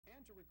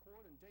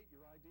record and date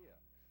your idea,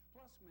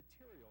 plus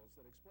materials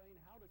that explain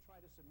how to try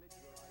to submit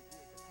your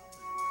idea to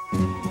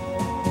companies.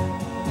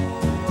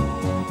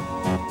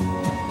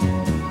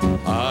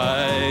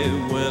 I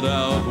went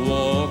out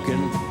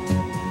walking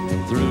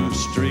through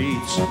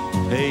streets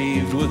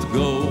paved with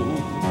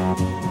gold,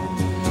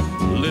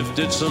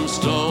 lifted some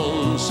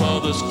stones, saw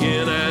the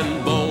skin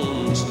and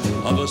bones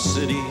of a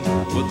city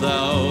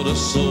without a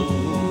soul.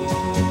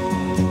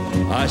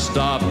 I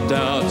stopped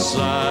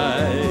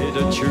outside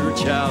a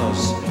church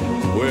house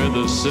where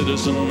the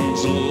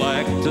citizens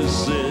like to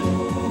sit.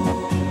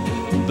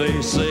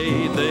 They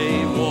say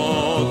they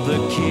want the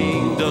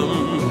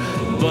kingdom,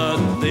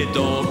 but they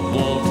don't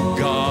want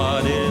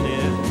God in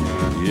it.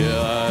 Yeah,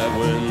 I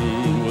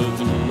went with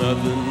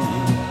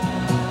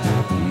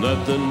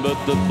nothing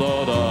but the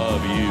thought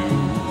of you.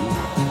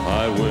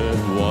 I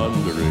went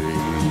wandering.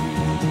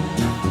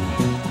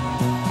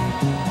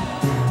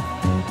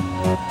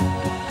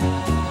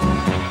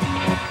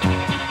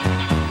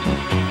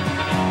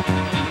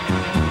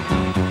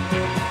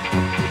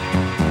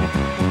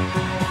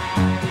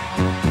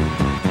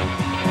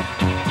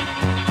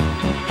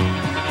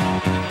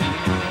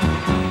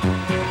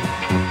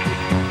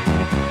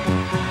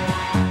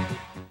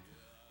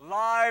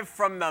 Live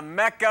from the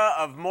Mecca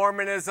of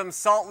Mormonism,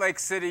 Salt Lake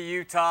City,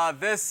 Utah.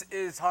 This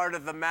is Heart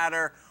of the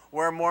Matter,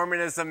 where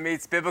Mormonism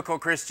meets biblical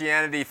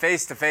Christianity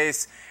face to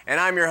face. And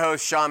I'm your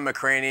host, Sean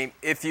McCraney.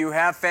 If you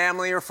have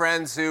family or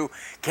friends who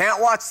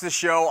can't watch the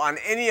show on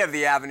any of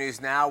the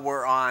avenues now,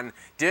 we're on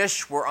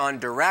Dish, we're on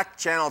Direct,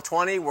 Channel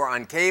 20, we're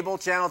on Cable,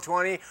 Channel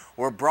 20,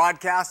 we're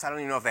broadcast. I don't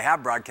even know if they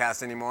have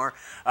broadcast anymore.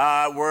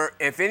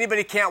 If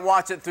anybody can't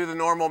watch it through the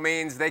normal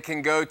means, they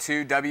can go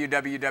to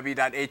www.hotm.tv.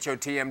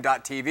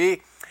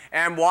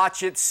 and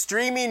watch it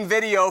streaming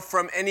video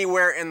from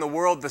anywhere in the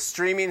world. The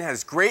streaming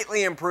has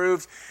greatly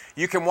improved.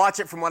 You can watch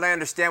it, from what I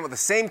understand, with the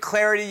same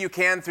clarity you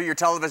can through your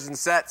television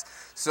sets.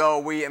 So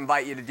we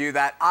invite you to do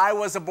that. I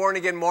Was a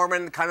Born-Again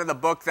Mormon, kind of the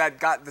book that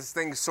got this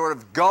thing sort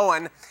of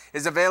going,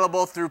 is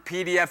available through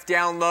PDF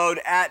download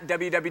at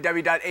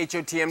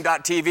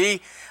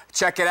www.hotm.tv.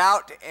 Check it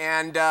out.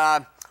 And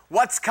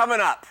what's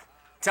coming up?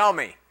 Tell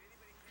me.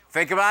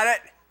 Think about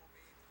it.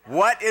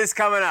 What is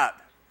coming up?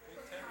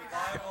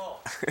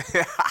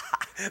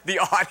 The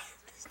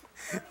audience.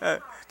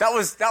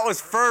 That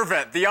was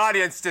fervent. The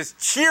audience just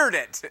cheered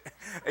it.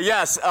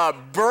 Yes,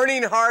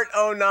 Burning Heart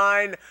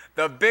 09,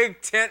 the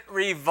Big Tent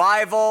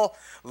Revival,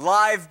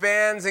 live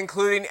bands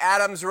including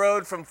Adams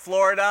Road from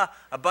Florida,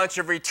 a bunch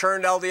of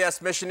returned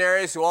LDS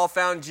missionaries who all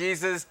found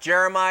Jesus,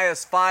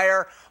 Jeremiah's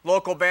Fire,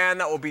 local band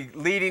that will be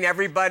leading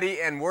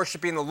everybody and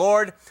worshiping the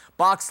Lord.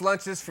 Box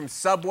lunches from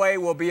Subway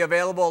will be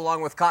available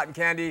along with cotton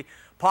candy,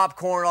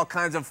 popcorn, all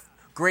kinds of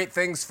great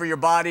things for your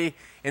body,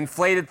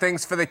 inflated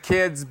things for the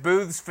kids,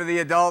 booths for the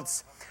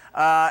adults.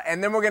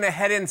 And then we're going to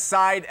head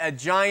inside a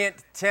giant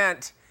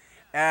tent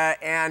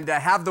and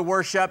have the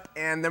worship,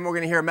 and then we're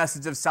going to hear a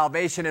message of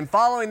salvation. And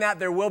following that,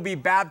 there will be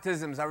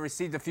baptisms. I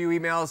received a few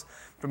emails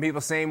from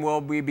people saying,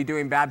 will we be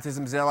doing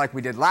baptisms there like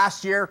we did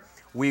last year?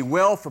 We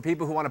will, for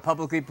people who want to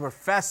publicly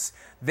profess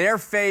their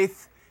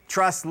faith,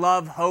 trust,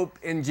 love, hope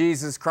in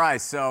Jesus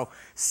Christ. So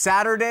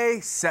Saturday,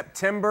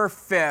 September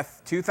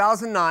 5th,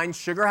 2009,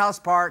 Sugar House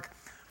Park,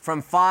 from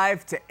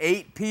 5 to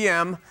 8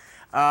 p.m.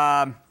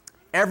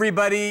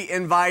 Everybody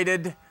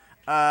invited.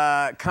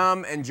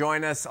 Come and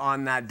join us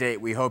on that date.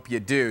 We hope you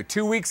do.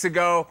 2 weeks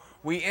ago,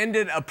 we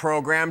ended a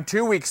program,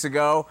 2 weeks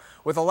ago,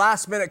 with a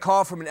last-minute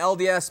call from an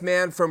LDS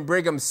man from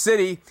Brigham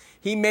City.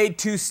 He made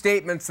two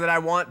statements that I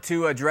want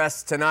to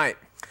address tonight.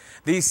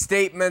 These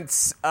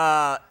statements,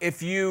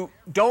 if you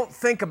don't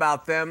think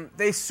about them,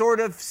 they sort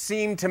of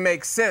seem to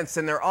make sense,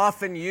 and they're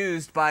often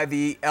used by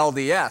the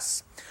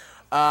LDS.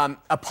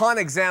 Upon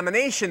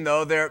examination,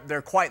 though,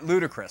 they're quite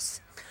ludicrous.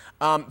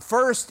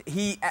 First,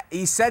 he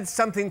said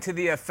something to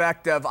the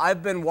effect of,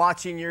 I've been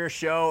watching your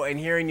show and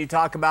hearing you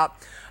talk about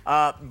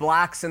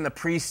blacks in the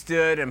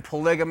priesthood and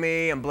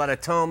polygamy and blood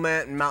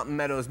atonement and Mountain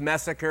Meadows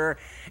massacre.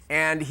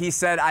 And he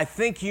said, I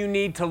think you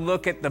need to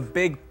look at the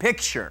big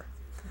picture.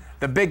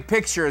 The big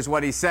picture is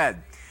what he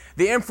said.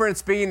 The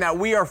inference being that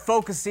we are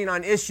focusing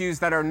on issues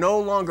that are no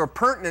longer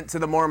pertinent to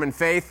the Mormon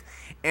faith,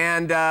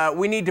 and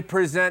we need to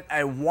present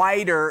a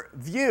wider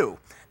view.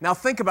 Now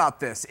think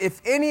about this.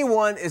 If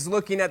anyone is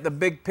looking at the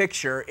big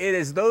picture, it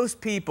is those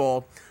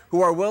people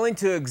who are willing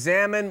to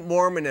examine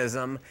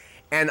Mormonism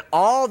and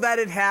all that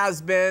it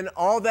has been,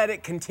 all that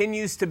it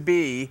continues to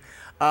be.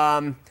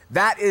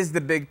 That is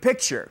the big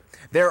picture.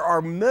 There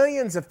are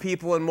millions of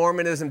people in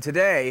Mormonism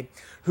today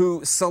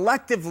who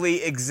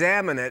selectively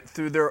examine it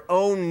through their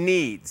own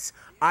needs.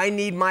 I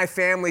need my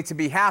family to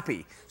be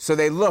happy. So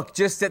they look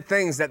just at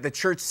things that the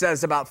church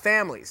says about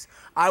families.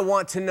 I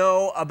want to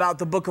know about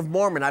the Book of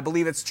Mormon. I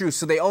believe it's true.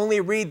 So they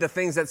only read the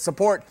things that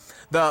support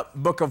the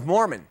Book of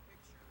Mormon.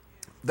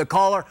 The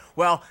caller,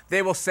 well,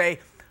 they will say,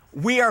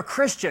 we are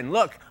Christian.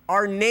 Look,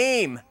 our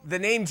name, the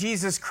name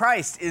Jesus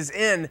Christ, is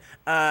in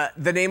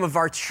the name of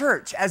our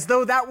church, as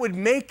though that would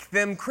make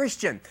them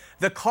Christian.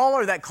 The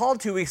caller that called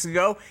 2 weeks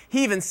ago,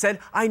 he even said,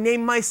 I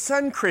named my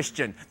son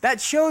Christian.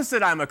 That shows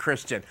that I'm a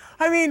Christian.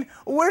 I mean,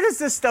 where does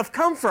this stuff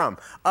come from?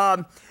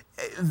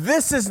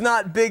 This is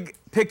not big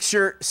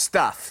picture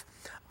stuff.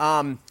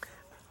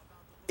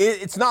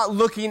 It's not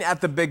looking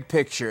at the big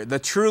picture. The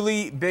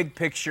truly big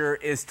picture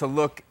is to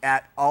look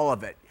at all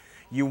of it.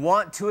 You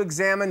want to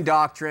examine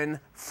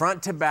doctrine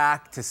front to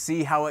back to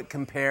see how it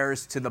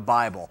compares to the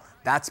Bible.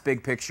 That's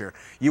big picture.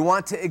 You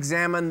want to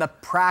examine the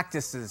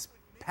practices,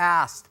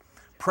 past,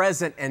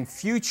 present, and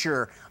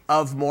future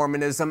of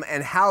Mormonism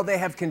and how they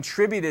have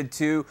contributed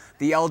to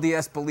the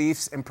LDS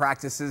beliefs and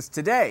practices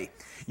today.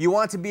 You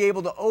want to be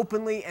able to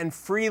openly and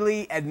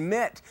freely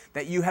admit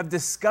that you have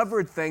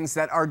discovered things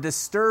that are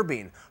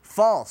disturbing,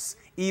 false,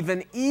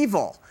 even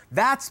evil.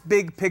 That's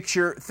big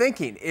picture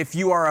thinking. If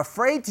you are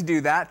afraid to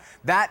do that,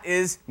 that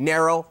is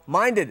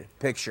narrow-minded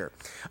picture.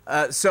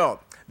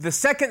 So the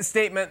second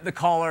statement the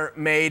caller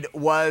made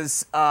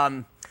was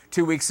 2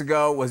 weeks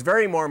ago, was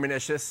very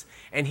Mormonicious,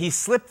 and he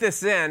slipped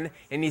this in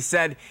and he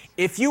said,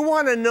 if you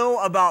want to know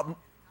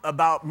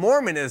about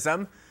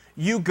Mormonism,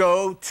 you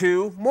go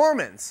to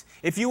Mormons.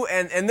 If you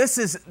and this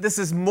is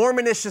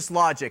Mormonicious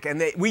logic,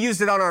 and we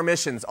use it on our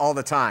missions all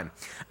the time.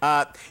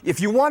 If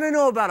you want to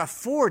know about a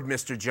Ford,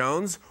 Mr.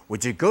 Jones,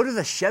 would you go to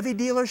the Chevy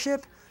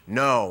dealership?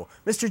 No.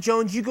 Mr.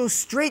 Jones, you go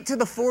straight to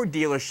the Ford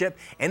dealership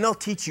and they'll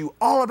teach you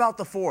all about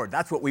the Ford.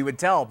 That's what we would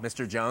tell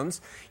Mr.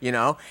 Jones, you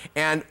know.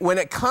 And when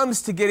it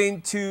comes to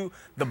getting to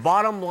the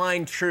bottom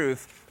line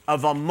truth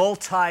of a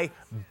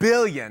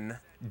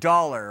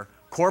multi-billion-dollar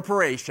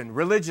corporation,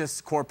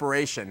 religious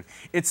corporation,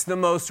 it's the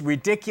most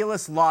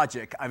ridiculous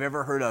logic I've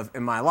ever heard of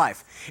in my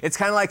life. It's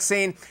kind of like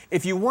saying,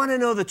 if you want to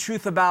know the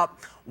truth about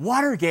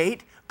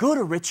Watergate, go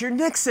to Richard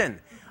Nixon.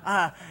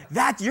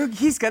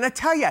 He's going to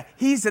tell you.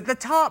 He's at the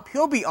top.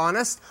 He'll be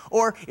honest.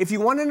 Or if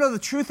you want to know the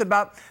truth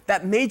about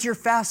that major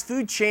fast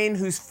food chain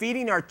who's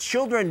feeding our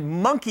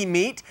children monkey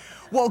meat,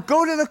 well,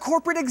 go to the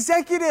corporate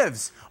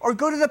executives or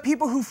go to the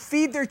people who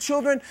feed their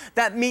children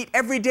that meat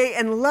every day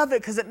and love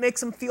it because it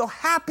makes them feel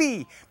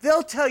happy.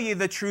 They'll tell you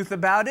the truth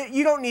about it.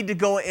 You don't need to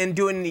go and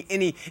do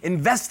any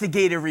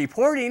investigative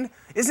reporting.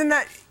 Isn't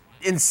that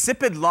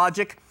insipid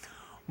logic?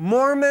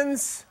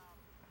 Mormons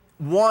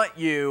want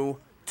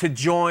you to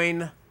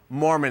join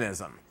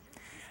Mormonism.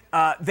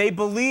 They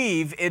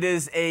believe it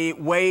is a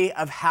way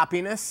of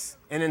happiness,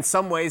 and in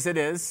some ways it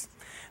is.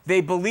 They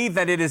believe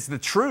that it is the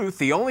truth,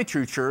 the only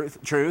true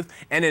truth,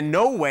 and in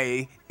no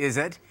way is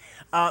it.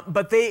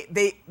 But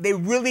they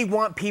really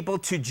want people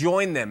to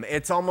join them.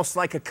 It's almost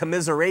like a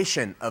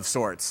commiseration of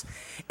sorts.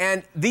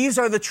 And these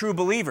are the true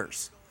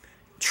believers.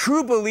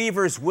 True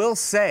believers will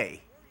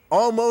say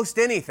almost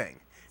anything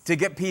to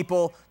get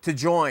people to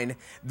join.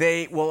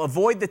 They will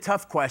avoid the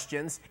tough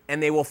questions and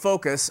they will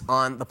focus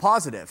on the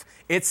positive.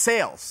 It's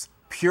sales,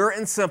 pure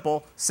and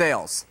simple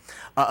sales.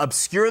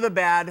 Obscure the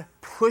bad,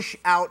 push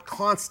out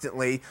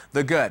constantly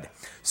the good.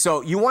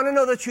 So you want to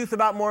know the truth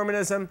about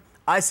Mormonism?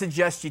 I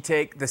suggest you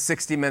take the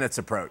 60 Minutes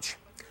approach.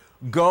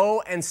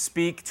 Go and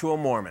speak to a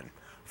Mormon.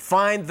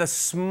 Find the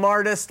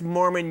smartest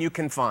Mormon you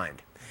can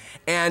find.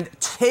 And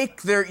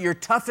take your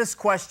toughest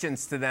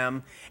questions to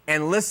them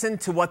and listen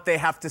to what they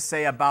have to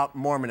say about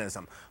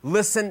Mormonism.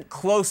 Listen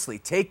closely,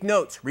 take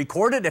notes,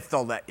 record it if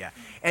they'll let you,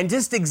 and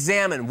just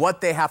examine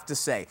what they have to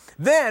say.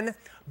 Then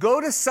go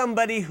to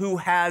somebody who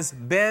has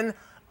been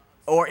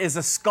or is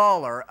a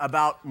scholar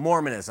about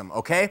Mormonism,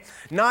 okay?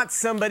 Not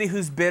somebody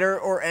who's bitter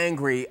or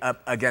angry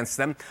against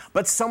them,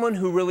 but someone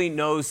who really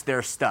knows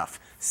their stuff.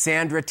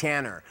 Sandra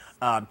Tanner,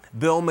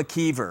 Bill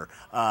McKeever,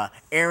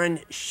 Aaron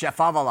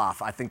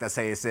Shafovaloff, I think that's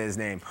how you say his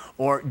name,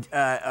 or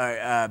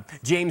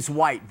James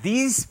White.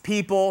 These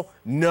people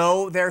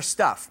know their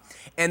stuff.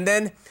 And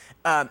then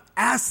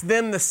ask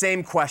them the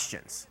same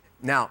questions.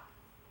 Now,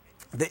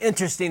 the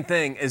interesting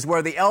thing is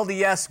where the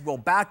LDS will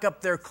back up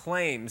their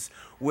claims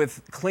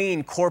with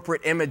clean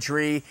corporate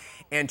imagery,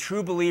 and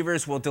true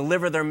believers will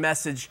deliver their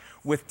message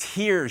with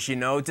tears, you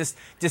know, just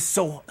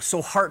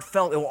so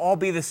heartfelt. It will all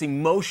be this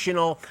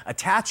emotional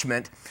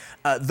attachment.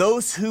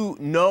 Those who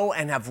know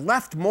and have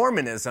left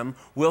Mormonism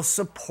will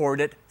support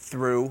it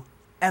through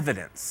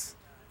evidence.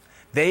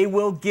 They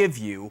will give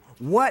you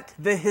what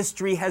the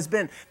history has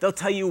been. They'll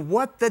tell you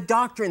what the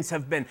doctrines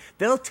have been.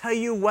 They'll tell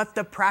you what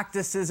the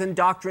practices and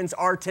doctrines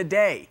are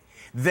today.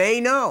 They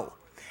know,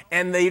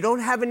 and they don't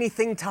have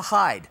anything to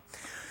hide.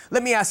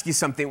 Let me ask you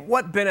something.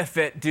 What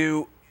benefit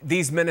do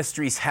these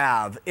ministries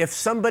have if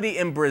somebody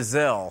in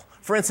Brazil,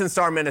 for instance,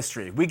 our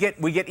ministry, we get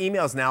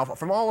emails now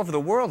from all over the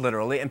world,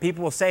 literally, and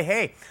people will say,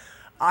 hey,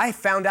 I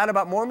found out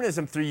about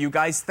Mormonism through you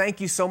guys.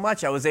 Thank you so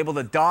much. I was able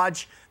to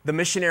dodge the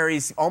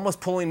missionaries almost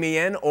pulling me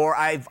in, or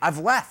I've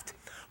left.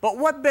 But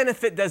what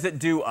benefit does it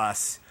do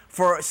us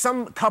for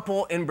some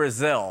couple in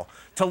Brazil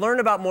to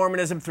learn about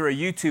Mormonism through a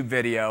YouTube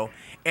video,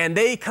 and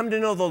they come to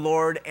know the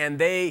Lord, and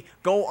they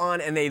go on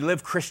and they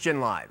live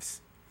Christian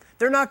lives?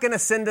 They're not going to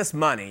send us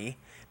money.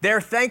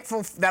 They're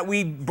thankful that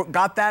we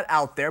got that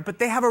out there, but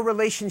they have a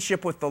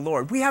relationship with the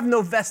Lord. We have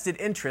no vested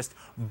interest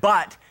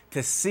but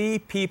to see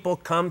people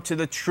come to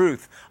the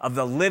truth of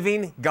the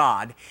living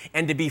God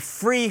and to be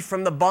free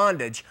from the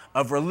bondage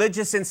of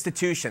religious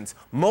institutions,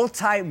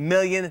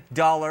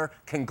 multi-million-dollar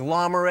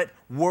conglomerate,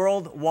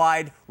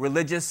 worldwide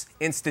religious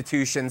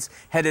institutions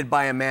headed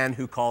by a man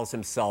who calls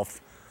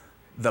himself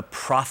the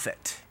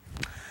prophet.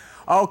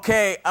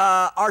 Okay,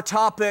 our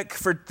topic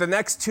for the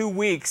next 2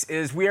 weeks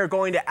is we are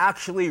going to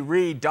actually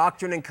read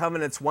Doctrine and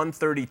Covenants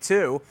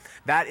 132.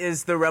 That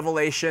is the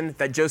revelation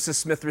that Joseph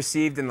Smith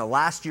received in the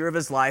last year of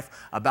his life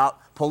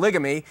about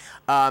polygamy.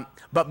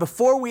 But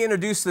before we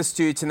introduce this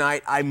to you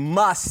tonight, I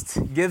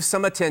must give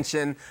some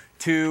attention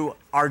to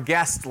our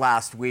guest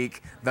last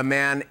week, the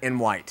man in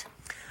white.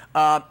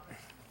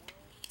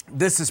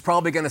 This is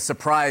probably going to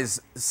surprise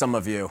some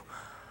of you.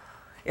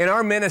 In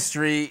our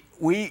ministry,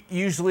 we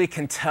usually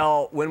can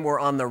tell when we're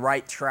on the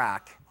right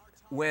track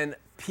when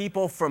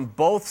people from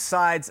both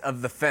sides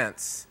of the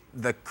fence,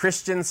 the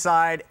Christian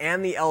side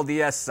and the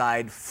LDS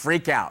side,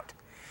 freak out.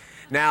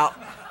 Now,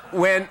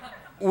 when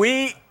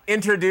we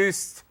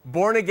introduced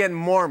Born Again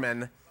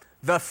Mormon,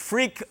 the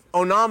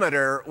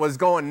freak-onometer was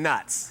going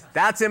nuts.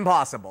 That's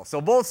impossible. So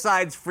both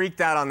sides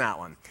freaked out on that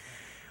one.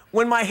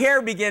 When my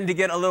hair began to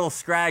get a little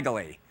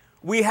scraggly,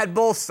 we had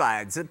both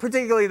sides,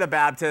 particularly the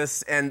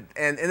Baptists, and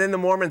then the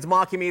Mormons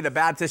mocking me, the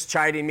Baptists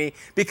chiding me,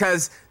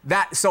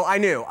 so I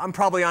knew I'm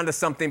probably onto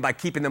something by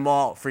keeping them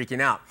all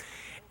freaking out.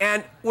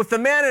 And with the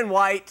man in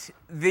white,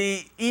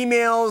 the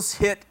emails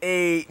hit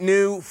a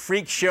new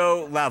freak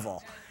show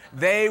level.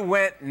 They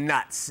went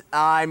nuts.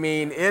 I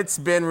mean, it's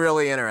been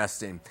really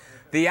interesting.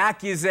 The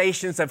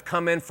accusations have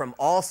come in from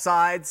all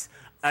sides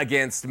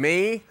against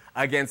me,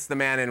 against the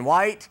man in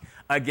white,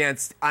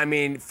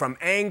 from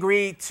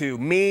angry to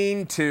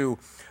mean to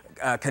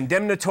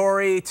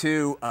condemnatory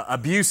to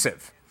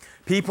abusive.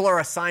 People are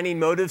assigning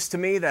motives to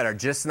me that are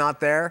just not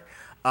there.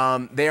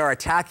 They are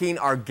attacking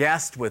our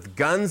guest with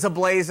guns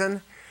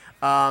ablazing.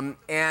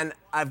 And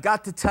I've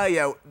got to tell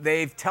you,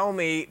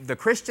 the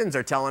Christians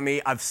are telling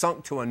me I've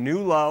sunk to a new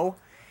low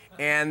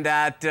and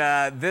that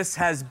this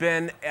has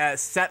been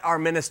set our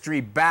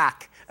ministry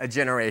back a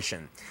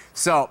generation.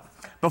 So,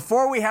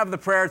 before we have the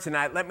prayer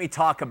tonight, let me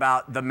talk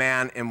about the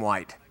man in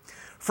white.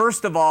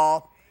 First of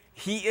all,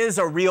 he is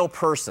a real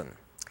person.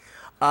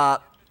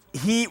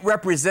 He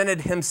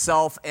represented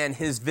himself and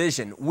his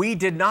vision. We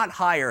did not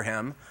hire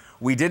him.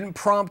 We didn't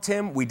prompt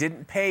him. We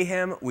didn't pay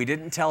him. We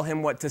didn't tell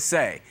him what to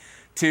say.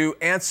 To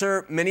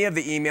answer many of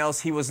the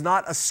emails, he was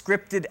not a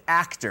scripted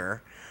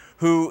actor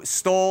who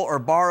stole or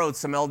borrowed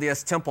some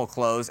LDS temple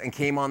clothes and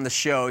came on the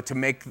show to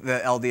make the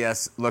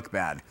LDS look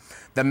bad.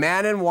 The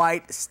man in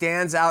white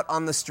stands out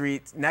on the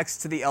street next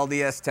to the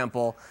LDS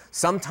temple,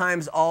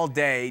 sometimes all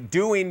day,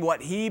 doing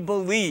what he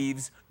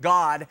believes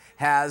God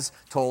has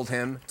told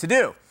him to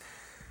do.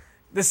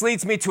 This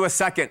leads me to a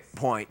second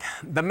point.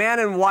 The man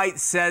in white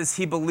says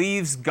he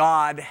believes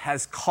God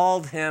has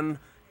called him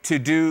to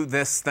do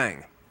this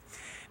thing.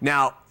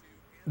 Now,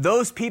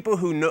 those people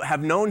who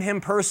have known him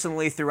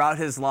personally throughout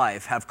his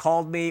life have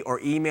called me or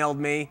emailed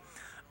me,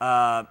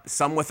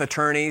 some with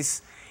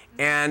attorneys,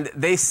 and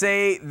they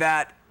say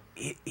that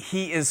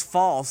he is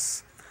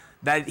false,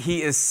 that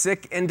he is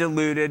sick and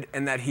deluded,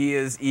 and that he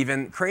is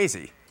even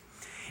crazy.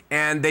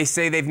 And they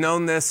say they've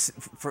known this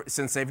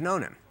since they've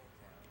known him.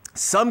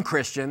 Some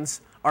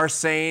Christians are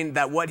saying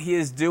that what he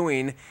is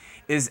doing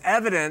is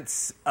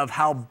evidence of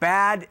how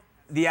bad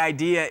the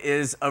idea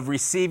is of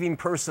receiving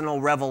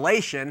personal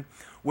revelation,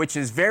 which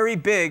is very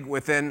big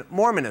within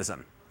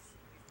Mormonism.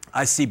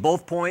 I see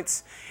both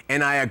points,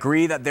 and I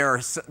agree that there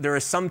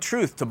is some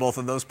truth to both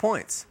of those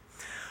points.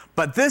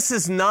 But this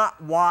is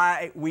not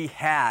why we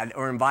had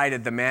or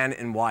invited the man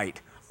in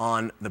white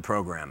on the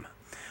program.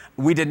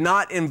 We did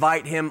not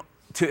invite him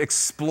to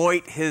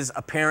exploit his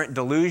apparent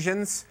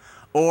delusions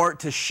or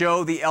to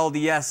show the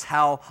LDS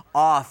how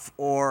off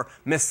or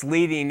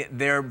misleading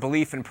their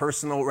belief in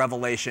personal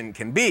revelation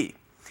can be.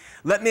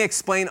 Let me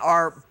explain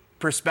our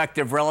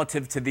perspective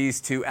relative to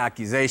these two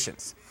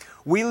accusations.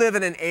 We live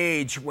in an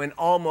age when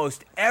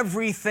almost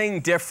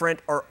everything different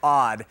or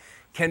odd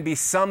can be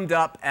summed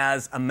up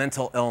as a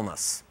mental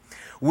illness.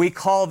 We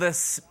call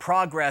this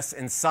progress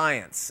in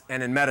science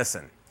and in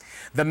medicine.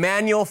 The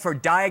manual for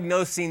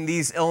diagnosing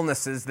these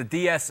illnesses, the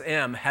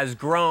DSM, has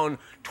grown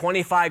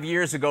 25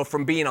 years ago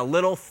from being a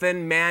little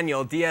thin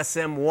manual,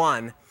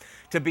 DSM-1,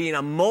 to being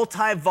a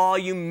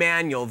multi-volume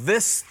manual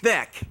this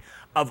thick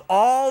of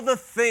all the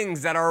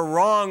things that are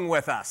wrong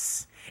with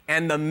us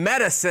and the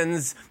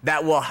medicines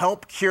that will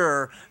help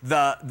cure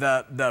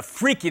the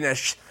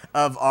freakiness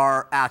of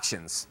our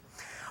actions.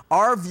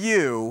 Our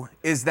view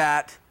is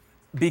that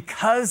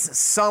because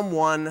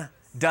someone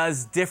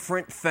does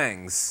different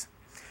things,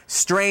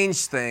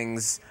 strange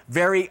things,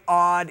 very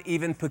odd,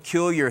 even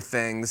peculiar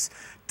things,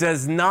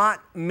 does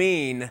not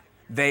mean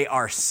they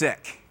are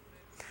sick.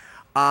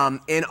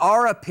 In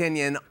our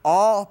opinion,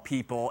 all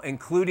people,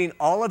 including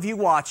all of you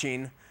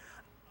watching,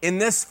 in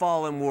this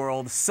fallen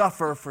world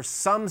suffer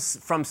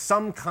from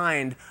some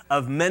kind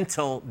of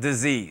mental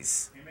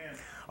disease. Amen.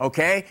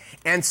 okay?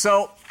 And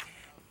so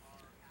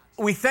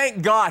we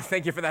thank God,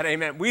 thank you for that,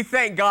 amen. We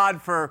thank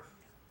God for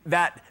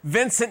that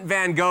Vincent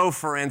van Gogh,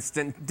 for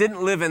instance,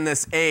 didn't live in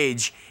this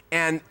age.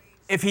 And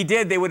if he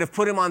did, they would have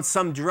put him on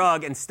some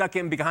drug and stuck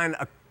him behind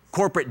a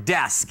corporate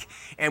desk.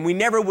 And we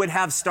never would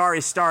have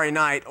Starry, Starry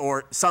Night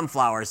or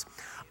Sunflowers.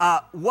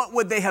 What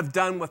would they have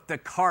done with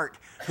Descartes,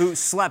 who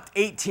slept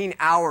 18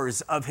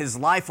 hours of his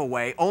life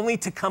away, only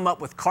to come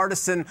up with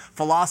Cartesian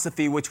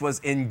philosophy, which was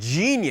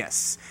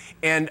ingenious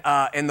in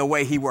the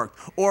way he worked?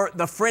 Or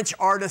the French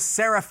artist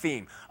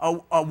Séraphine,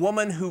 a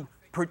woman who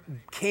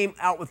came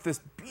out with this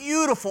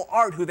beautiful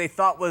art who they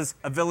thought was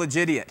a village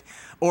idiot.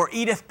 Or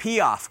Edith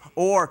Piaf,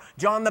 or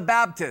John the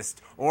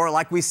Baptist, or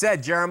like we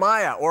said,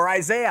 Jeremiah, or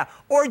Isaiah,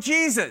 or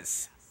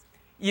Jesus.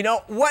 You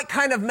know, what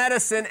kind of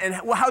medicine and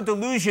how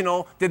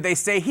delusional did they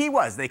say he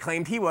was? They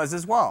claimed he was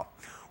as well.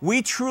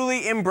 We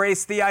truly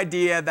embrace the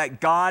idea that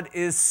God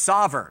is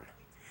sovereign,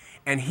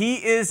 and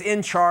he is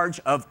in charge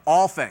of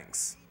all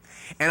things.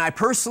 And I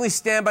personally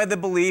stand by the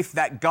belief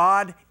that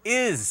God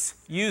is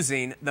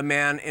using the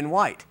man in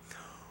white,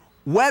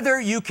 whether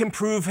you can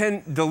prove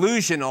him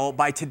delusional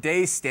by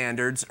today's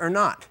standards or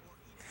not.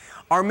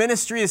 Our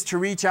ministry is to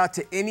reach out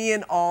to any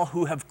and all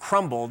who have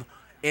crumbled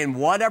in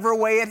whatever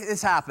way it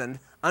has happened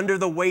under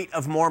the weight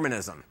of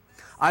Mormonism.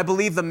 I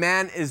believe the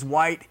man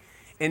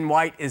in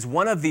white is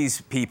one of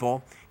these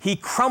people. He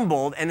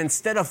crumbled, and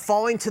instead of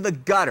falling to the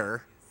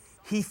gutter,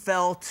 he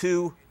fell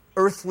to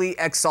earthly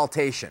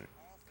exaltation.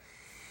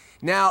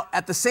 Now,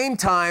 at the same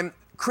time,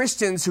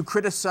 Christians who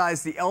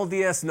criticize the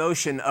LDS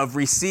notion of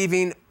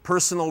receiving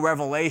personal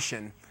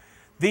revelation,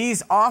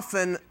 these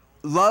often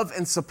love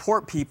and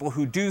support people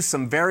who do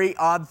some very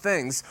odd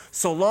things,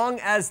 so long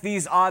as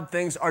these odd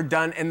things are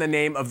done in the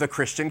name of the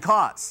Christian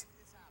cause.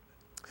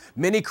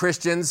 Many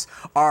Christians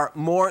are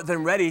more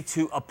than ready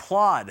to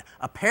applaud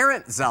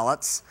apparent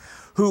zealots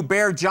who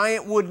bear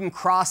giant wooden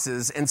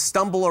crosses and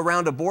stumble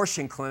around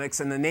abortion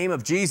clinics in the name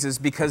of Jesus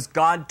because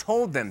God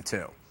told them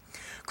to.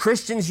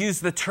 Christians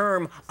use the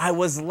term, I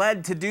was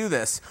led to do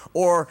this,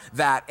 or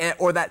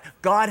that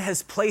God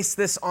has placed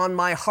this on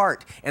my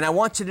heart. And I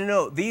want you to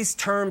know, these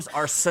terms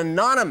are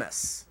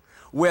synonymous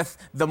with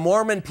the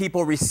Mormon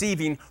people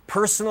receiving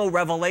personal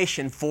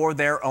revelation for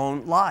their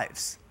own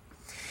lives.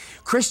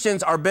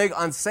 Christians are big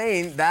on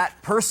saying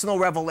that personal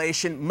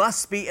revelation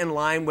must be in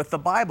line with the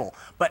Bible.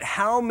 But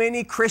how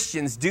many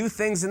Christians do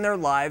things in their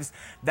lives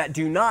that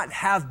do not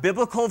have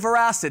biblical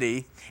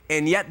veracity,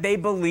 and yet they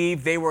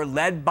believe they were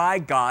led by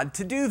God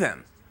to do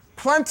them?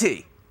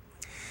 Plenty.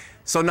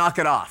 So knock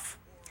it off.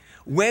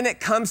 When it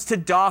comes to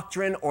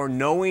doctrine or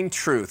knowing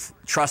truth,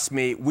 trust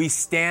me, we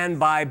stand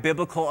by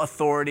biblical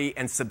authority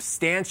and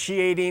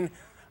substantiating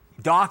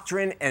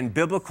doctrine and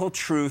biblical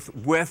truth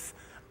with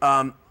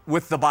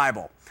the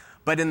Bible.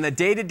 But in the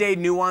day-to-day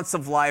nuance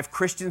of life,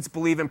 Christians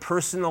believe in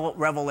personal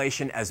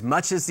revelation as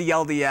much as the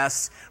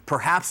LDS,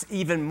 perhaps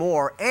even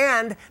more,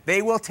 and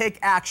they will take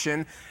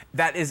action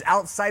that is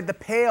outside the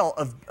pale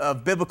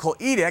of biblical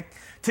edict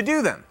to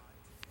do them.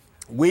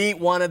 We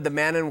wanted the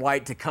man in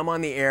white to come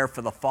on the air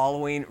for the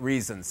following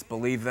reasons,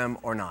 believe them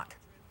or not.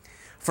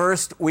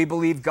 First, we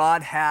believe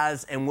God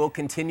has and will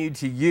continue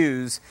to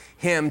use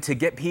him to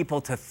get people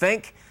to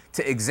think,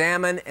 to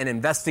examine, and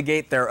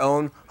investigate their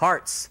own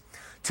hearts.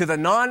 To the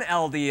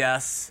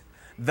non-LDS,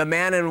 the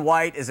man in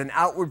white is an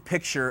outward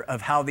picture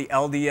of how the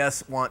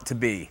LDS want to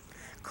be.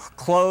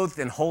 Clothed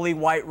in holy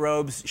white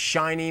robes,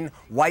 shining,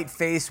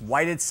 white-faced,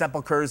 whited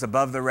sepulchres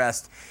above the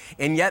rest.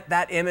 And yet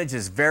that image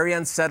is very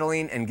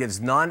unsettling and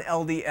gives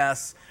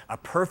non-LDS a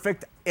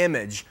perfect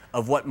image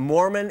of what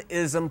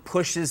Mormonism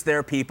pushes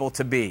their people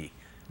to be,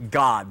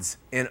 gods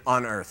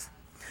on earth.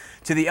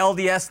 To the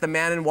LDS, the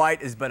man in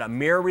white is but a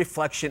mere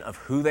reflection of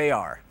who they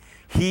are.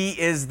 He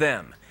is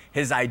them.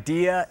 His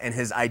idea and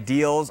his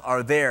ideals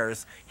are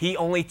theirs. He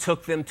only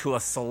took them to a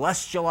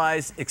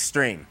celestialized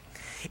extreme.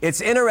 It's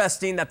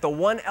interesting that the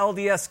one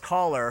LDS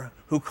caller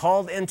who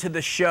called into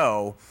the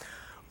show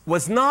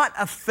was not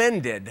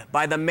offended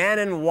by the man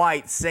in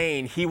white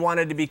saying he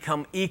wanted to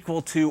become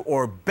equal to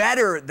or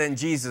better than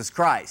Jesus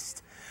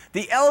Christ.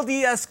 The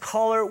LDS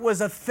caller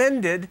was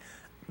offended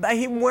by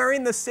him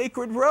wearing the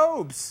sacred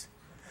robes.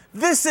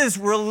 This is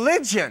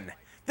religion.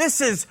 This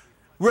is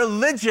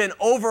religion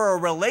over a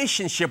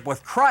relationship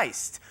with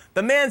Christ.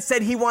 The man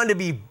said he wanted to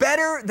be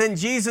better than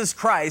Jesus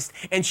Christ,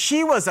 and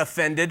she was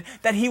offended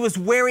that he was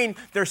wearing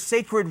their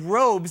sacred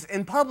robes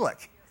in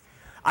public.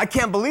 I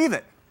can't believe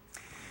it.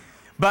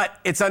 But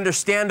it's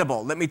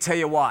understandable. Let me tell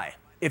you why.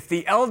 If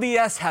the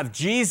LDS have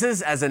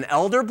Jesus as an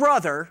elder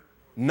brother,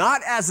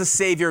 not as a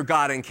Savior,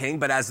 God, and King,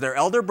 but as their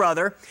elder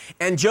brother,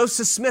 and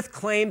Joseph Smith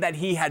claimed that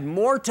he had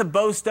more to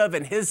boast of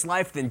in his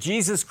life than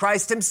Jesus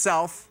Christ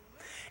himself,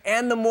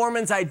 and the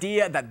Mormons'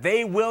 idea that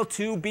they will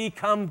too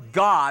become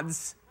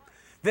gods,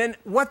 then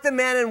what the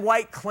man in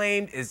white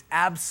claimed is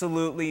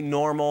absolutely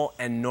normal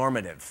and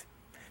normative.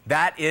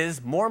 That is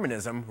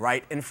Mormonism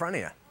right in front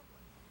of you.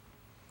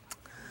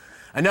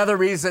 Another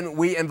reason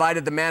we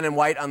invited the man in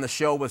white on the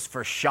show was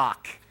for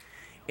shock.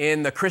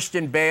 In the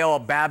Christian Bale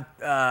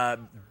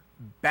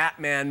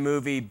Batman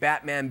movie,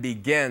 Batman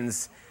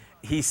Begins,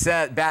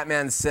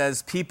 Batman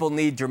says people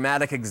need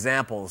dramatic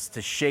examples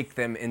to shake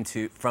them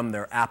from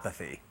their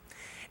apathy.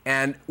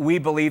 And we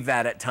believe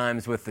that at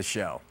times with the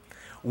show.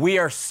 We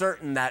are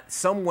certain that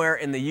somewhere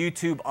in the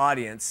YouTube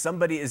audience,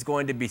 somebody is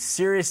going to be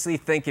seriously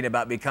thinking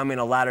about becoming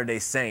a Latter-day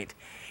Saint.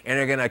 And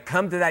they're going to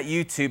come to that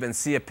YouTube and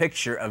see a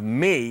picture of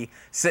me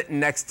sitting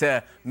next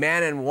to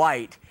Man in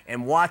White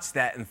and watch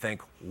that and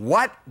think,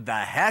 what the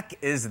heck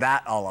is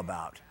that all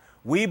about?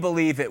 We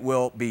believe it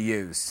will be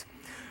used.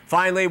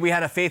 Finally, we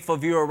had a faithful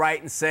viewer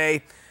write and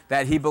say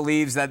that he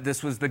believes that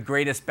this was the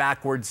greatest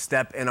backward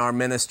step in our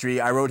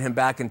ministry. I wrote him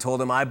back and told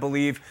him I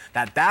believe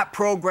that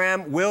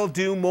program will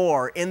do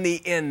more in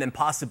the end than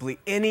possibly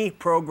any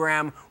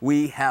program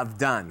we have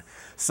done.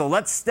 So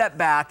let's step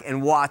back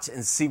and watch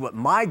and see what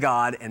my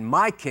God and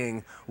my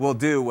King will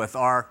do with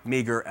our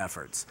meager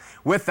efforts.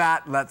 With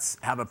that, let's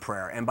have a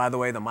prayer. And by the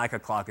way, the Micah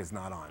clock is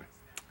not on.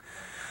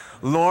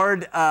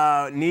 Lord,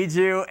 need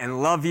you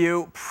and love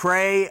you.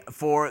 Pray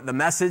for the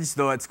message,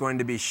 though it's going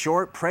to be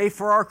short. Pray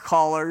for our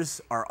callers,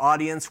 our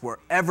audience,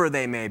 wherever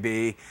they may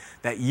be,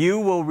 that you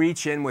will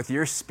reach in with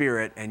your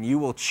Spirit and you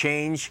will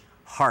change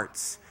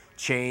hearts,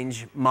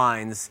 change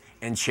minds,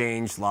 and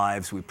change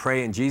lives. We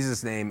pray in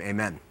Jesus' name,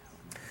 amen.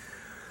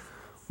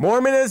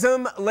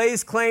 Mormonism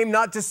lays claim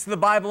not just to the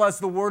Bible as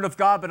the Word of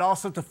God, but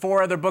also to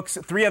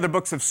three other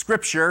books of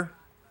Scripture: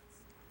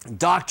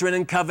 Doctrine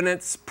and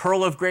Covenants,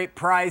 Pearl of Great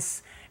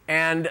Price,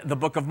 and the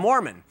Book of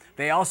Mormon.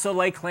 They also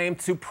lay claim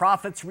to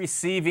prophets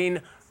receiving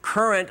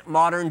current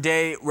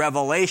modern-day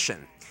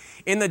revelation.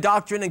 In the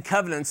Doctrine and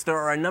Covenants, there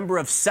are a number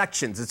of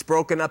sections. It's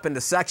broken up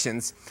into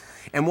sections.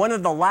 And one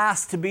of the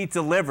last to be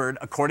delivered,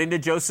 according to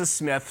Joseph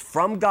Smith,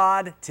 from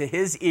God to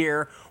his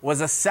ear,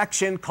 was a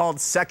section called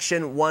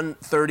Section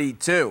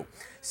 132.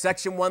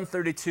 Section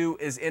 132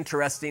 is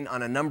interesting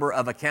on a number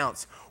of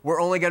accounts. We're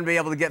only going to be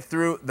able to get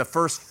through the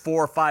first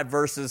 4 or 5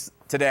 verses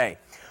today.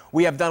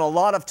 We have done a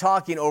lot of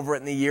talking over it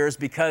in the years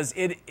because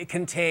it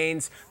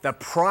contains the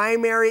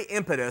primary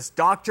impetus,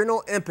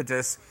 doctrinal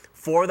impetus,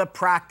 for the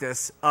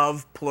practice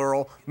of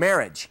plural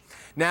marriage.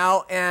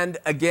 Now, and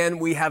again,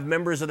 we have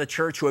members of the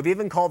church who have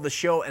even called the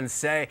show and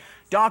say,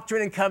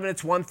 Doctrine and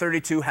Covenants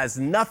 132 has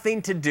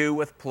nothing to do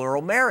with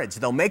plural marriage.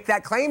 They'll make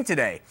that claim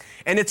today.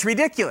 And it's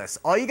ridiculous.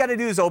 All you got to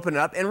do is open it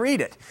up and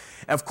read it.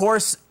 Of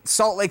course,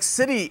 Salt Lake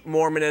City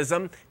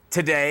Mormonism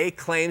today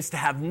claims to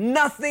have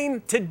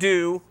nothing to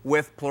do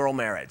with plural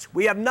marriage.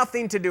 We have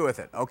nothing to do with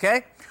it,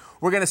 okay?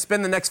 We're going to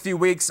spend the next few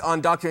weeks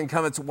on Doctrine and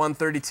Covenants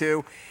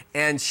 132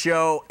 and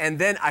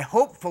then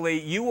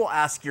hopefully you will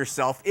ask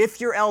yourself,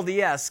 if you're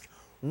LDS,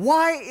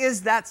 why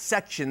is that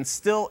section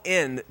still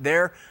in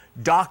their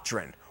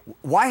doctrine?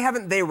 Why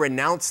haven't they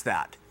renounced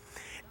that?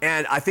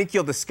 And I think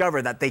you'll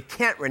discover that they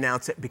can't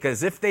renounce it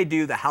because if they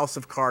do, the house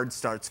of cards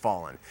starts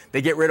falling.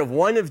 They get rid of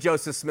one of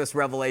Joseph Smith's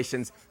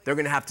revelations, they're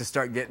going to have to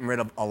start getting rid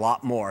of a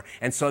lot more.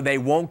 And so they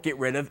won't get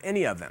rid of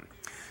any of them.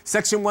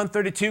 Section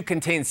 132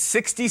 contains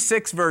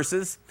 66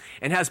 verses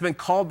and has been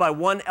called by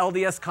one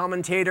LDS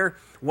commentator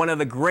one of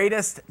the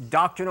greatest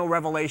doctrinal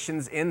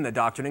revelations in the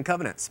Doctrine and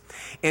Covenants.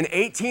 In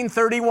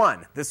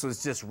 1831, this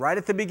was just right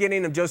at the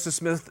beginning of Joseph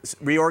Smith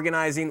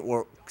reorganizing,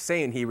 or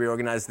saying he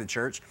reorganized the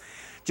church,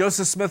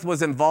 Joseph Smith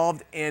was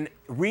involved in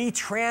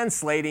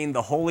retranslating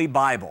the Holy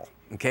Bible.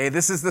 Okay,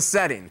 this is the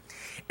setting.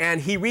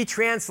 And he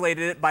retranslated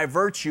it by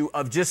virtue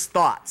of just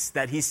thoughts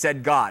that he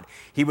said God.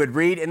 He would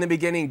read in the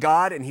beginning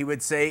God, and he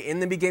would say in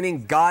the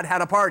beginning God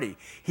had a party.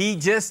 He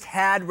just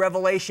had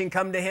revelation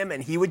come to him,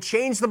 and he would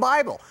change the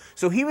Bible.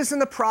 So he was in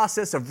the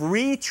process of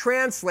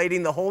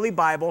retranslating the Holy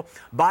Bible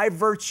by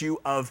virtue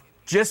of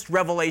just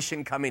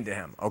revelation coming to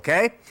him,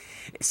 okay?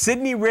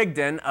 Sidney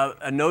Rigdon,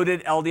 a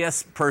noted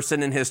LDS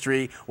person in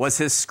history, was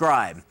his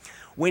scribe.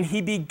 When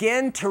he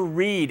began to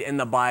read in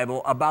the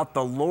Bible about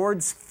the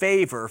Lord's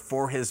favor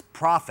for his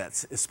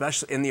prophets,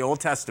 especially in the Old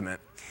Testament,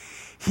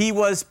 he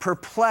was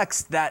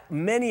perplexed that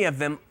many of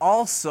them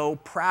also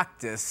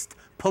practiced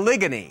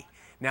polygamy.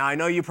 Now, I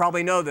know you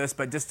probably know this,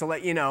 but just to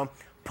let you know,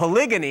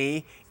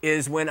 polygamy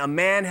is when a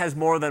man has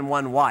more than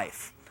one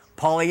wife.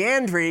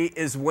 Polyandry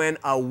is when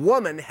a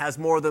woman has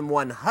more than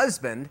one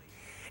husband,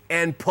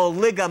 and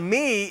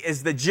polygamy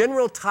is the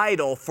general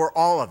title for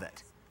all of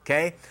it,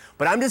 okay?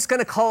 But I'm just going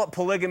to call it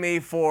polygamy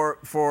for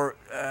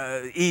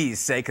ease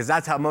sake, because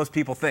that's how most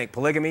people think.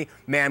 Polygamy,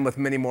 man with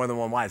many more than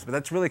one wife. But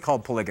that's really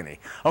called polygamy.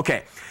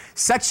 Okay,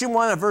 section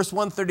 1 of verse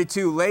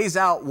 132 lays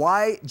out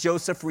why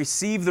Joseph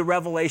received the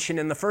revelation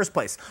in the first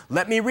place.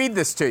 Let me read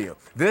this to you.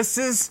 This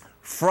is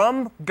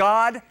from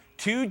God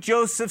to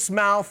Joseph's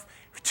mouth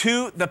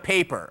to the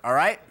paper, all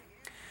right?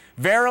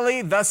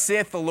 Verily, thus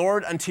saith the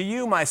Lord unto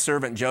you, my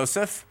servant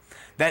Joseph,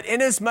 that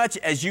inasmuch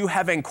as you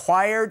have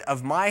inquired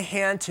of my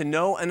hand to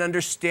know and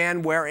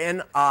understand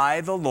wherein I,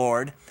 the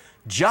Lord,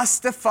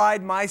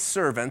 justified my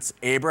servants,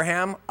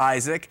 Abraham,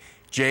 Isaac,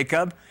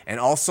 Jacob, and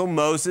also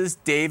Moses,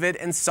 David,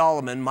 and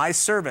Solomon, my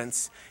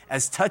servants,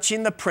 as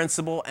touching the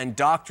principle and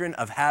doctrine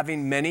of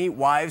having many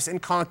wives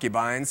and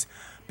concubines,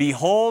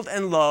 behold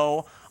and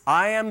lo,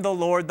 I am the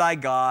Lord thy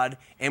God,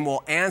 and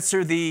will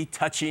answer thee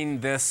touching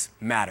this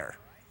matter.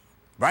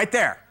 Right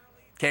there.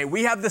 Okay,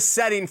 we have the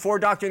setting for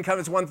Doctrine and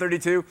Covenants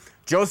 132.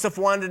 Joseph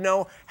wanted to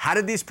know, how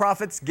did these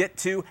prophets get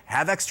to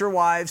have extra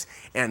wives?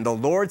 And the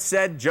Lord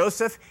said,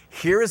 Joseph,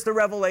 here is the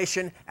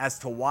revelation as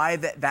to why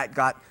that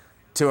got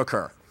to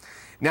occur.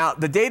 Now,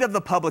 the date of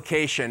the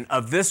publication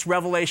of this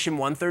Revelation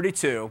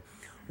 132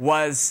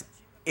 was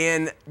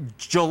in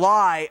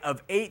July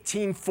of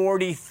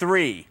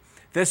 1843.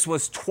 This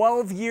was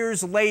 12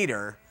 years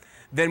later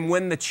than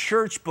when the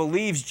church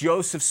believes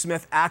Joseph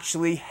Smith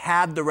actually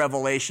had the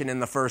revelation in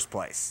the first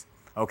place.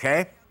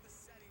 Okay?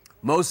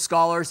 Most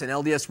scholars and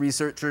LDS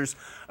researchers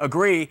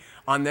agree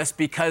on this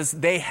because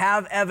they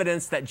have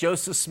evidence that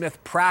Joseph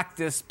Smith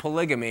practiced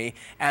polygamy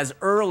as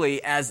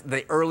early as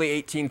the early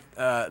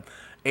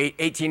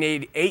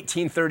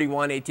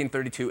 1831,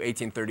 1832,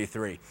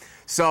 1833.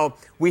 So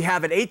we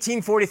have in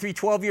 1843,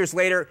 12 years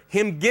later,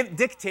 him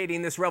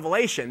dictating this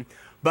revelation,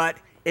 but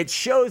it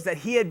shows that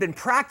he had been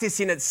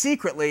practicing it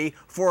secretly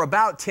for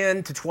about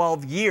 10 to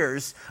 12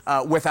 years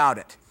without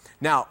it.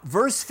 Now,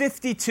 verse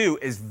 52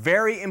 is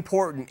very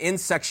important in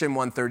section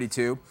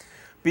 132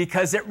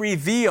 because it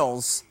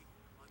reveals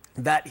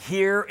that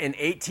here in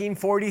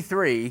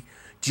 1843,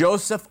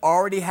 Joseph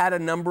already had a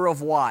number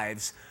of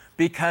wives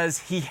because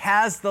he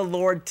has the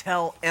Lord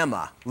tell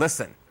Emma,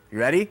 listen, you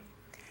ready?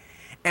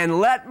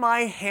 And let my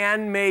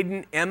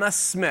handmaiden Emma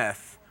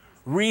Smith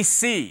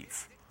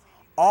receive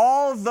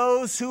all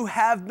those who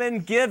have been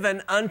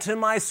given unto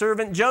my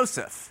servant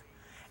Joseph,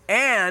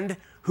 and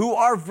who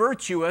are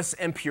virtuous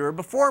and pure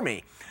before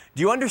me.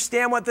 Do you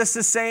understand what this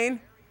is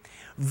saying?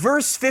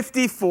 Verse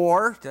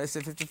 54, did I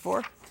say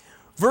 54?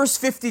 Verse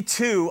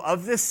 52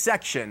 of this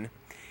section,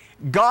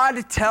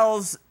 God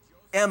tells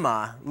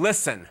Emma,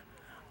 listen,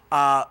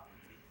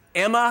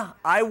 Emma,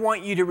 I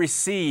want you to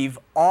receive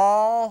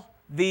all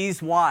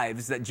these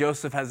wives that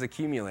Joseph has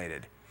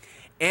accumulated,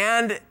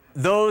 and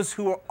those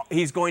who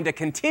he's going to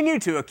continue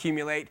to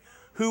accumulate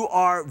who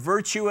are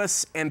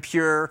virtuous and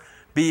pure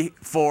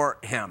before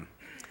him.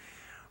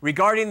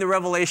 Regarding the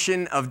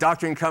revelation of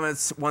Doctrine and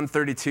Covenants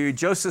 132,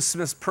 Joseph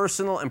Smith's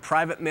personal and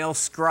private male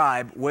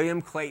scribe,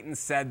 William Clayton,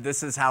 said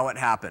this is how it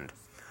happened.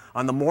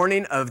 On the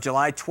morning of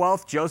July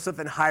 12th, Joseph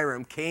and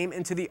Hiram came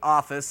into the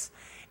office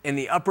in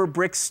the upper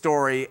brick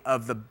story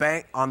of the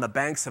bank on the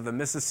banks of the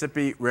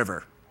Mississippi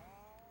River.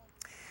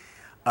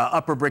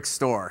 Upper brick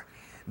store.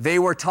 They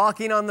were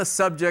talking on the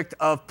subject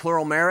of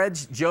plural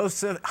marriage.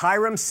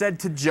 Hiram said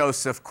to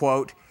Joseph,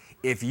 quote,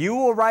 if you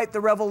will write the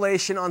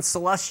revelation on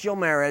celestial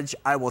marriage,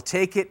 I will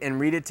take it and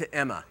read it to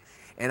Emma.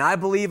 And I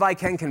believe I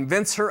can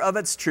convince her of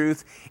its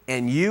truth,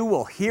 and you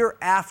will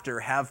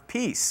hereafter have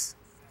peace.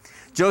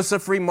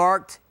 Joseph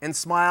remarked and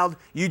smiled,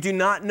 you do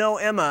not know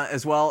Emma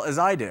as well as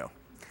I do.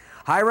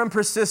 Hiram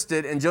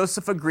persisted, and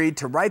Joseph agreed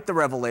to write the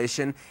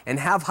revelation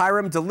and have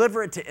Hiram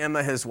deliver it to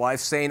Emma, his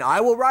wife, saying,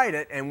 I will write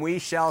it, and we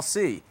shall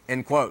see,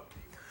 end quote.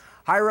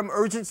 Hiram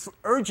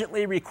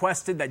urgently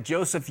requested that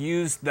Joseph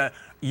use the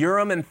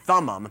Urim and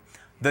Thummim,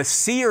 the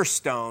seer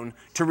stone,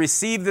 to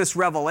receive this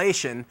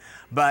revelation.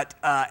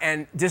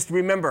 And just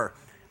remember,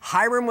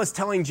 Hiram was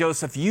telling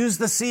Joseph, use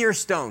the seer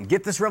stone,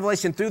 get this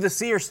revelation through the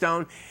seer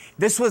stone.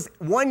 This was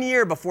 1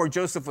 year before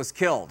Joseph was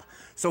killed.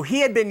 So he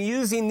had been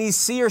using these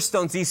seer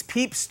stones, these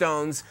peep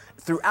stones,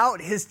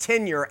 throughout his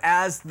tenure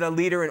as the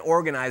leader and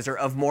organizer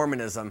of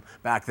Mormonism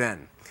back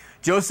then.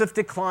 Joseph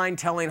declined,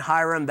 telling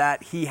Hiram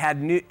that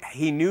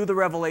he knew the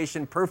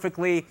revelation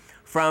perfectly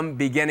from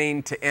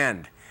beginning to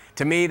end.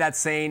 To me, that's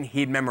saying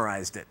he'd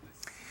memorized it.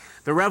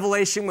 The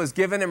revelation was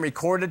given and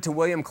recorded to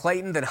William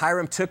Clayton. Then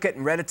Hiram took it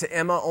and read it to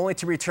Emma, only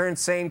to return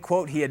saying,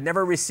 quote, he had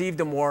never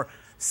received a more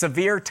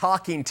severe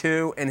talking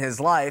to in his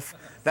life,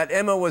 that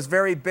Emma was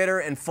very bitter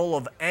and full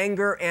of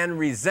anger and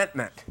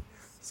resentment.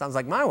 Sounds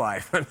like my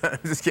wife. I'm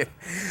just kidding.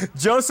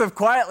 Joseph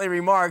quietly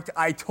remarked,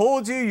 I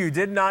told you you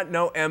did not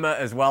know Emma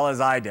as well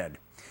as I did.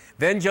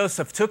 Then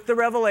Joseph took the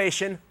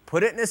revelation,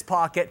 put it in his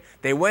pocket.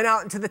 They went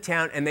out into the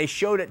town and they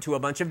showed it to a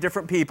bunch of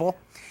different people.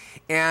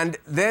 And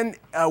then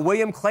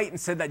William Clayton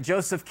said that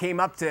Joseph came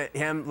up to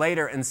him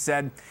later and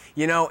said,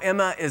 you know,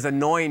 Emma is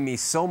annoying me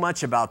so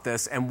much about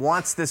this and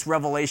wants this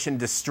revelation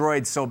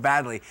destroyed so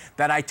badly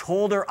that I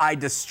told her I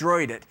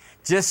destroyed it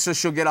just so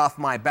she'll get off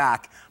my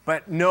back,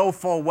 but know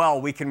full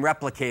well we can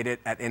replicate it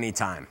at any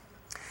time.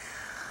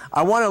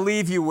 I want to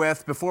leave you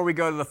with, before we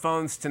go to the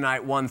phones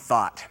tonight, one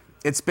thought.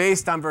 It's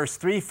based on verse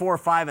 3, 4,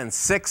 5, and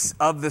 6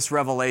 of this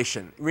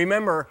revelation.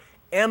 Remember,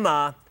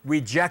 Emma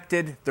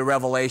rejected the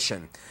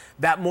revelation.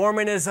 That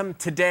Mormonism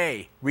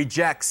today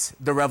rejects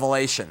the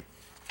revelation,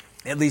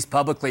 at least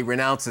publicly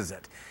renounces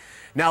it.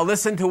 Now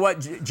listen to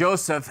what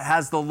Joseph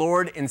has the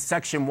Lord in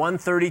section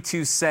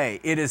 132 say.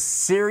 It is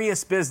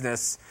serious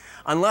business,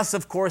 unless,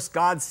 of course,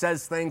 God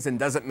says things and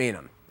doesn't mean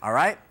them. All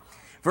right?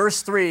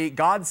 Verse 3,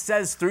 God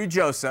says through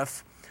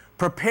Joseph,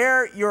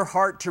 prepare your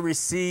heart to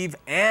receive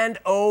and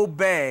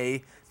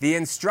obey the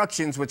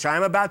instructions which I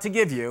am about to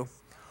give you.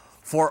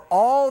 For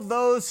all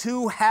those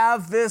who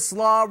have this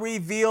law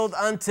revealed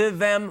unto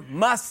them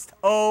must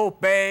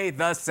obey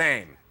the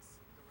same.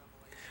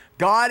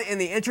 God, in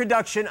the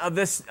introduction of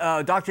this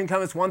Doctrine and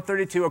Covenants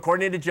 132,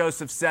 according to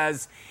Joseph,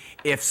 says,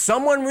 if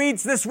someone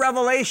reads this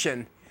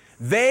revelation,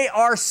 they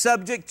are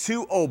subject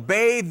to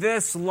obey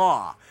this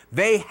law.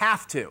 They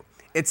have to.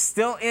 It's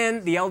still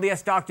in the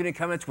LDS Doctrine and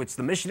Covenants, which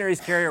the missionaries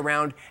carry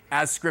around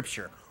as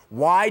Scripture.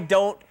 Why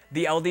don't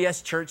the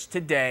LDS Church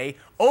today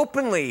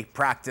openly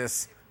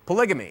practice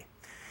polygamy?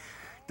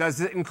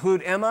 Does it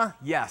include Emma?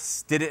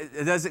 Yes.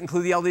 Does it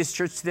include the LDS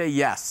Church today?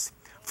 Yes.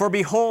 For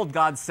behold,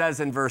 God says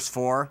in verse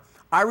 4,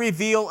 I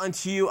reveal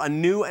unto you a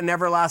new and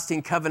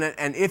everlasting covenant,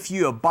 and if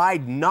you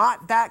abide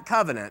not that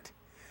covenant,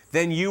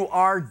 then you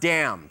are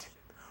damned.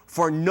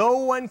 For no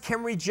one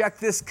can reject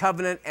this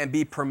covenant and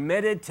be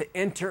permitted to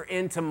enter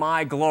into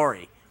my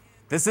glory.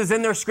 This is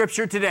in their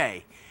Scripture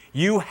today.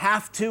 You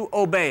have to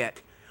obey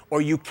it, or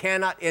you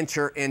cannot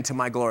enter into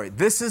my glory.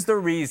 This is the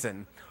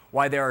reason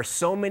why there are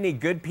so many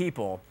good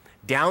people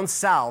down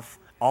south,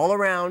 all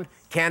around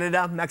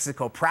Canada,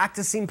 Mexico,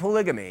 practicing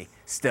polygamy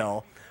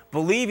still,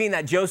 believing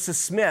that Joseph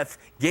Smith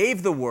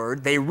gave the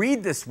word, they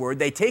read this word,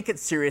 they take it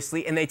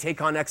seriously, and they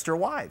take on extra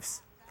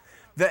wives.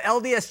 The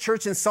LDS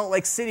Church in Salt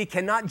Lake City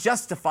cannot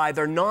justify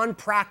their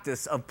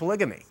non-practice of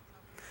polygamy.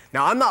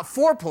 Now, I'm not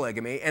for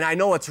polygamy, and I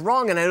know it's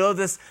wrong, and I know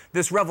this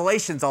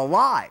revelation's a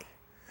lie.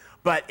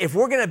 But if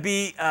we're going to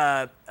be,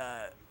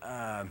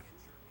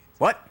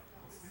 what?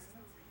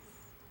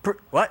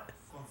 What?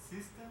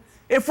 Consistent?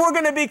 If we're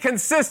going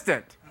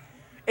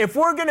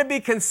to be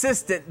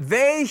consistent,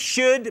 they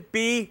should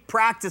be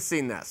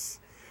practicing this.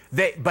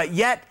 But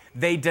yet,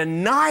 they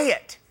deny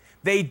it.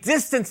 They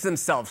distance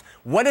themselves.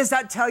 What does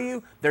that tell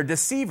you? They're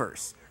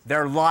deceivers.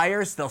 They're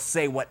liars. They'll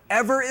say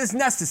whatever is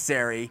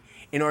necessary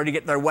in order to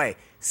get their way.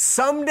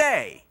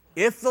 Someday,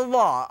 if the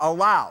law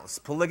allows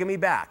polygamy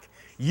back,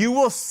 you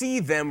will see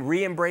them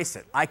re-embrace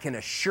it. I can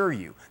assure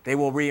you they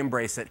will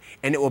re-embrace it,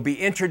 and it will be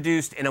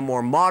introduced in a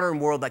more modern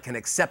world that can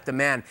accept a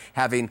man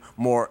having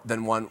more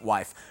than one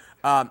wife.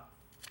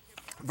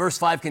 Verse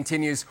 5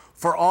 continues,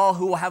 for all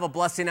who will have a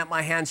blessing at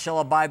my hand shall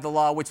abide the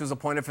law, which was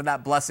appointed for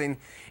that blessing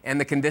and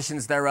the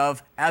conditions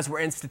thereof, as were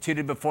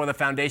instituted before the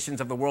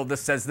foundations of the world. This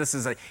says this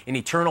is an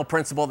eternal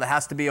principle that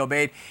has to be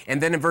obeyed.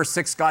 And then in verse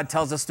 6, God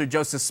tells us through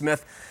Joseph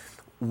Smith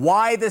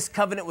why this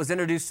covenant was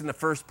introduced in the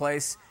first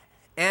place.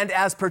 And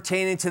as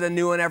pertaining to the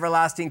new and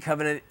everlasting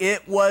covenant,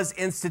 it was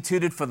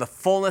instituted for the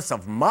fullness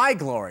of my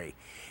glory.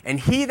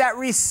 And he that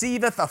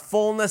receiveth a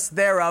fullness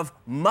thereof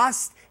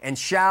must and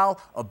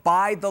shall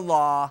abide the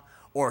law,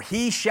 or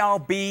he shall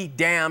be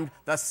damned,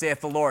 thus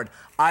saith the Lord.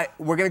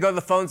 We're going to go to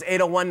the phones,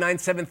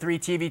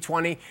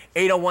 801-973-TV20,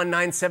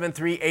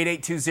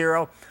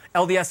 801-973-8820.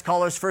 LDS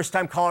callers,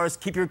 first-time callers,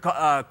 keep your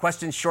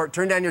questions short.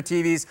 Turn down your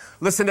TVs.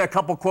 Listen to a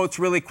couple quotes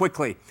really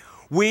quickly.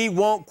 We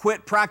won't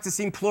quit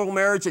practicing plural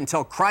marriage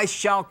until Christ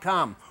shall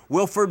come.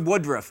 Wilford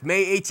Woodruff,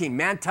 May 18,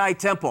 Manti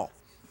Temple.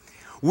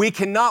 We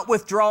cannot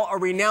withdraw or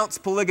renounce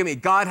polygamy.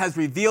 God has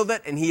revealed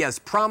it, and he has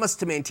promised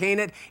to maintain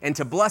it and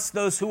to bless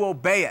those who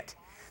obey it.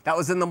 That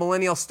was in the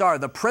Millennial Star.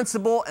 The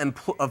principle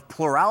of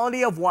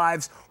plurality of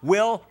wives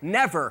will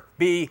never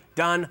be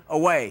done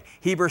away.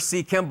 Heber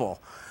C. Kimball.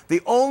 The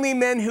only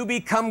men who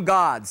become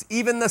gods,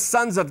 even the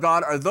sons of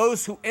God, are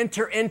those who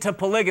enter into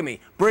polygamy.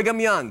 Brigham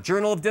Young,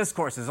 Journal of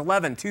Discourses,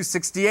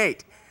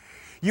 11-268.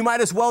 You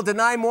might as well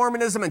deny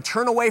Mormonism and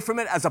turn away from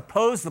it as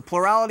oppose the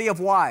plurality of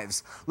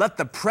wives. Let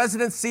the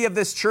presidency of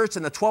this church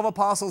and the 12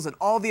 apostles and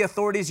all the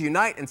authorities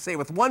unite and say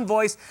with one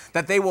voice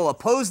that they will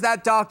oppose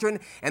that doctrine,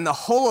 and the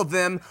whole of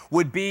them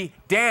would be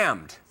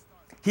damned.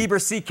 Heber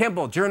C.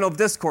 Kimball, Journal of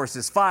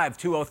Discourses,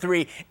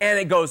 5-203, and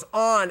it goes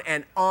on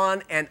and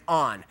on and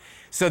on.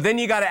 So then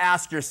you got to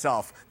ask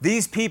yourself,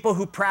 these people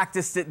who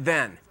practiced it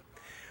then,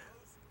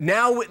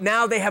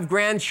 now they have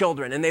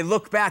grandchildren, and they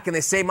look back and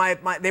they say,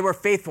 they were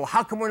faithful.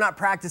 How come we're not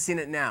practicing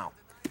it now?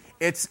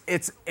 It's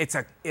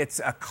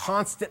a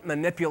constant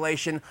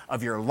manipulation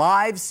of your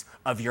lives,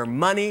 of your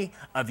money,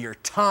 of your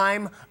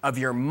time, of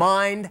your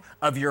mind,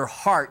 of your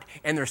heart.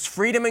 And there's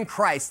freedom in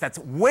Christ that's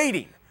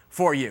waiting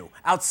for you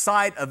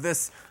outside of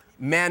this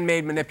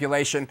man-made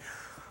manipulation.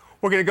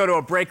 We're going to go to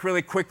a break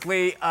really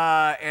quickly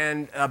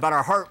and about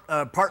our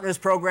Heart Partners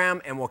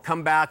program, and we'll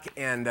come back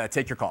and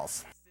take your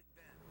calls.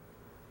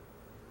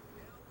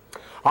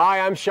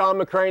 Hi, I'm Sean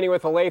McCraney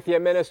with Aletheia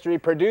Ministry,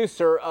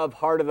 producer of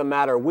Heart of the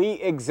Matter. We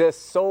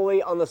exist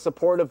solely on the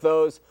support of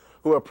those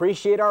who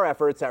appreciate our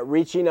efforts at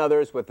reaching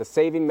others with the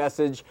saving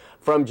message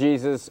from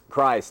Jesus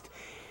Christ.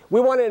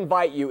 We want to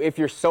invite you, if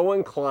you're so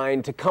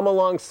inclined, to come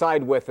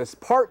alongside with us,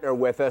 partner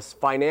with us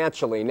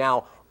financially.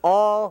 Now,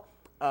 all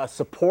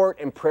support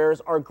and prayers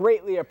are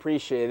greatly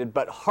appreciated,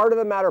 but Heart of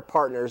the Matter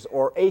Partners,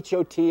 or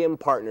HOTM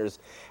Partners,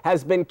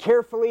 has been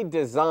carefully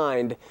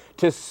designed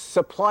to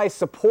supply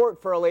support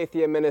for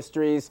Aletheia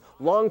Ministries'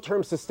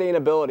 long-term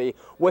sustainability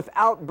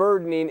without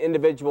burdening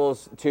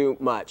individuals too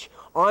much.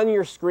 On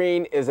your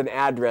screen is an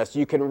address.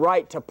 You can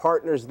write to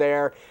partners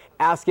there,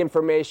 ask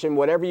information,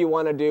 whatever you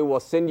want to do. We'll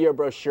send you a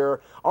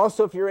brochure.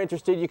 Also, if you're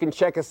interested, you can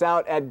check us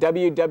out at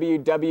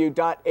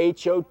www.hotm.tv.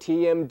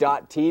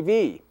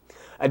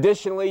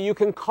 Additionally, you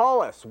can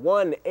call us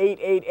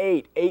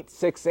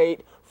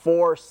 1-888-868-4800.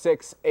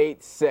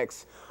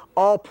 888-848-4686.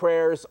 All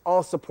prayers,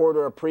 all support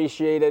are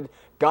appreciated.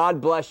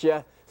 God bless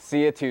you.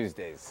 See you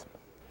Tuesdays.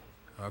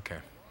 Okay.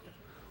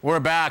 We're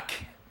back.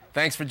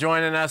 Thanks for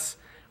joining us.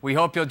 We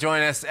hope you'll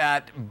join us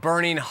at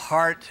Burning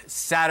Heart,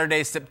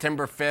 Saturday,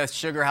 September 5th,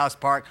 Sugar House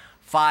Park,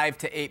 5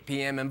 to 8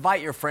 p.m.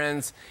 Invite your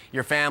friends,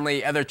 your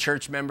family, other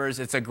church members.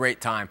 It's a great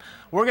time.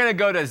 We're going to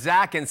go to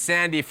Zach and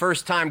Sandy,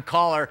 first-time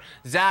caller.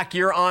 Zach,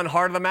 you're on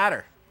Heart of the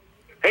Matter.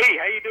 Hey,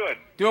 how you doing?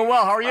 Doing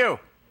well. How are you?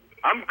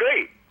 I'm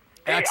great.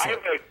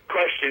 Excellent. Hey, I have a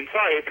question.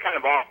 Sorry, it's kind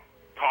of off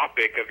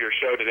topic of your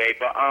show today,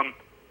 but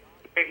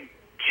when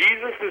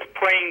Jesus is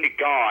praying to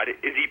God,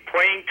 is he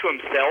praying to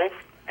himself?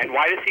 And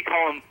why does he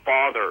call him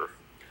Father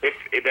if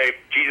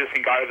Jesus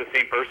and God are the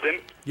same person?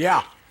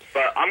 Yeah.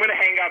 But I'm going to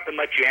hang up and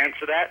let you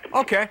answer that.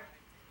 Okay.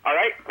 All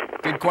right?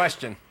 Good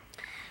question.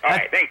 All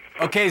right, thanks.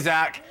 Okay,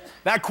 Zach.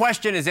 That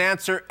question is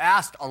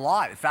asked a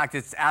lot. In fact,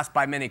 it's asked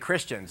by many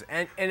Christians.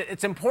 And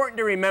it's important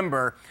to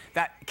remember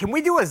that, can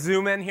we do a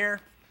zoom in here?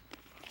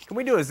 Can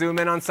we do a zoom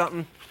in on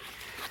something?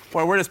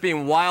 Boy, we're just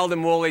being wild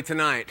and woolly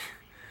tonight.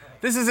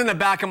 This is in the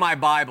back of my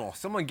Bible.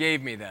 Someone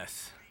gave me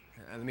this.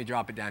 Let me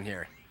drop it down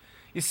here.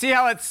 You see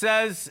how it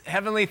says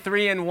Heavenly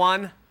Three in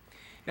One?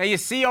 Now you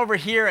see over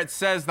here it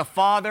says the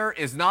Father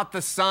is not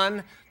the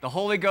Son, the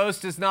Holy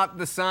Ghost is not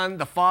the Son,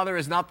 the Father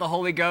is not the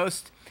Holy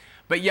Ghost,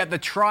 but yet the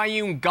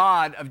triune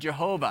God of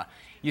Jehovah.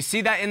 You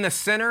see that in the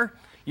center?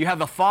 You have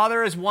the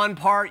Father as one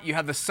part, you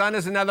have the Son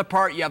as another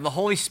part, you have the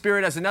Holy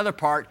Spirit as another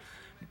part.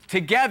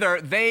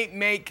 Together they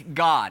make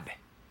God,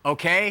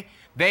 okay?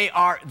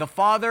 The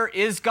Father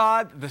is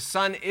God, the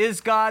Son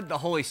is God, the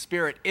Holy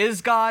Spirit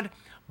is God,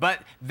 but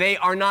they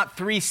are not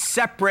three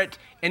separate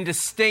and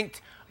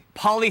distinct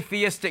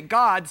polytheistic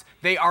gods.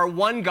 They are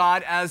one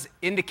God as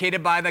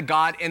indicated by the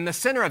God in the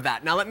center of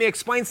that. Now let me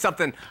explain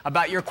something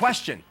about your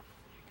question,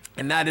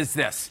 and that is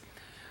this.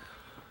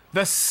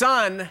 The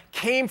Son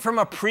came from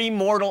a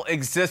premortal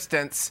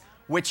existence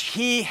which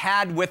he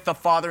had with the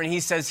Father, and he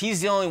says he's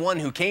the only one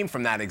who came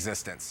from that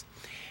existence.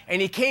 And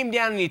he came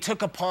down and he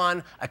took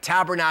upon a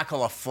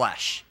tabernacle of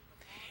flesh.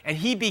 And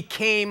he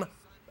became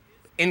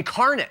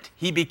incarnate.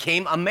 He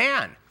became a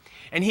man.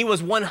 And he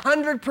was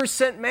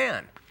 100%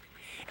 man.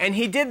 And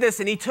he did this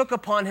and he took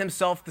upon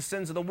himself the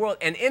sins of the world.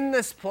 And in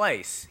this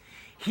place,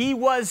 he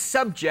was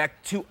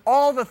subject to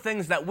all the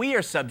things that we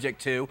are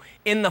subject to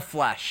in the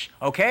flesh,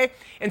 okay?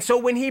 And so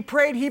when he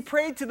prayed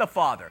to the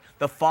Father.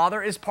 The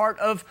Father is part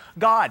of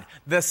God.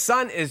 The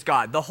Son is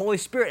God, the Holy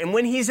Spirit. And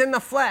when he's in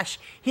the flesh,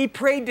 he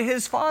prayed to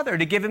his Father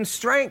to give him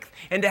strength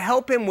and to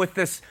help him with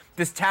this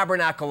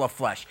tabernacle of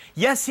flesh.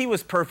 Yes, he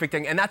was perfect,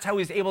 and that's how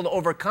he was able to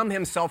overcome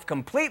himself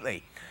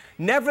completely.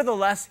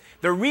 Nevertheless,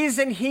 the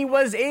reason he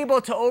was able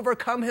to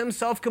overcome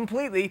himself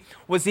completely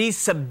was he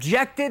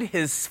subjected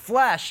his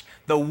flesh,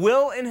 the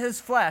will in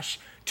his flesh,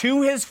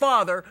 to his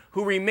Father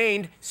who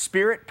remained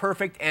spirit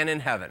perfect and in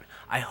heaven.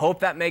 I hope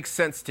that makes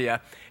sense to you.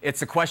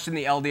 It's a question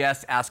the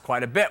LDS asks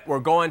quite a bit. We're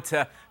going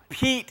to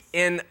Pete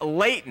in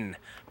Layton.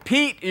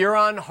 Pete, you're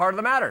on Heart of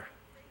the Matter.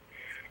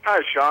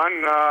 Hi,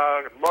 Sean.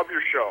 Love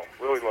your show.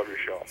 Really love your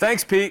show.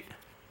 Thanks, Pete.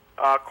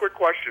 Quick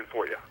question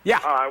for you.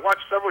 Yeah. I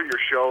watched several of your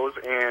shows,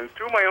 and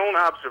through my own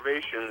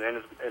observations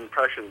and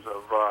impressions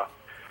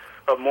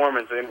of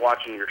Mormons and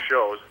watching your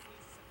shows,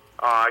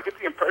 I get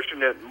the impression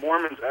that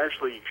Mormons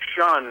actually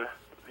shun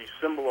the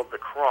symbol of the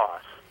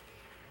cross.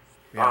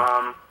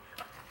 Yeah.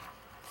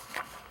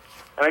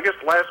 And I guess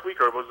last week,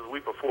 or was it the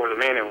week before, the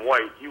man in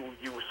white, you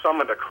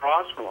summoned a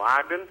cross from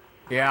Ogden.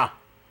 Yeah.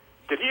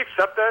 Did he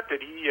accept that?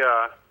 Did he?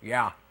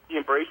 Yeah. He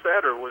embrace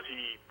that, or was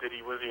he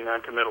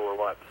non-committal, or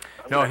what?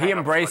 No, he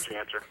embraced.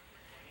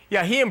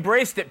 Yeah, he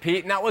embraced it,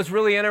 Pete, and that was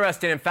really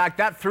interesting. In fact,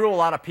 that threw a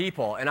lot of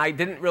people, and I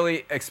didn't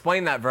really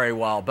explain that very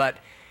well. But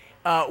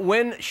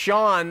when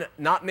Sean,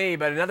 not me,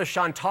 but another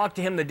Sean, talked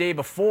to him the day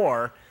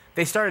before,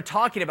 they started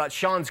talking about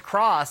Sean's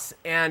cross,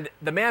 and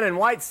the man in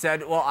white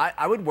said, well,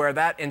 I would wear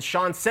that. And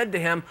Sean said to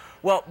him,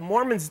 well,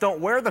 Mormons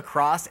don't wear the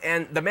cross.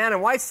 And the man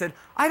in white said,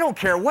 I don't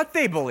care what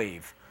they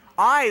believe.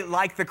 I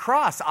like the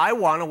cross. I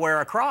want to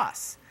wear a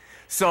cross.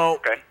 So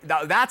okay.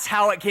 That's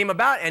how it came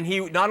about, and he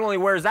not only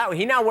wears that one,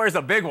 he now wears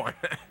a big one.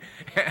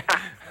 Great.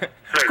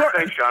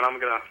 Thanks, Sean. I'm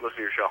going to listen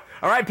to your show.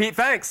 All right, Pete,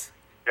 thanks.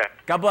 Okay.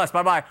 God bless.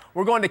 Bye-bye.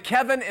 We're going to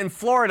Kevin in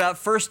Florida,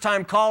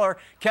 first-time caller.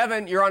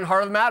 Kevin, you're on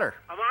Heart of the Matter.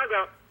 I'm on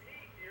about.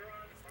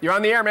 You're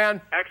on the air, man.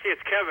 Actually,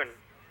 it's Kevin.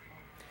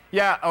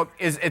 Yeah,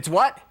 it's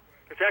what?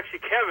 It's actually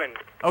Kevin.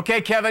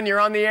 Okay, Kevin, you're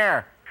on the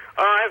air.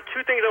 I have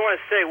two things I want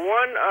to say.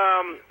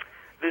 One,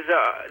 there's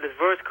this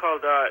verse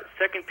called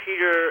 2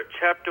 Peter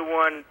chapter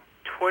 1,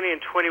 20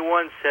 and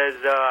 21 says,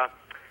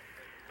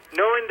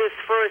 knowing this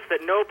first, that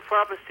no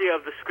prophecy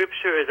of the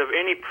Scripture is of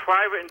any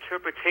private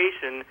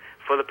interpretation,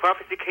 for the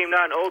prophecy came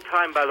not in old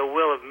time by the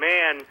will of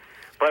man,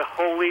 but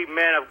holy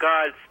man of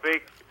God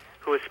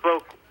who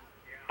spoke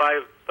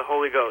by the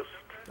Holy Ghost.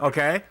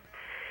 Okay.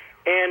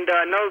 And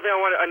another thing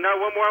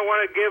one more I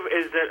want to give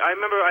is that I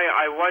remember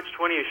I watched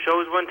one of your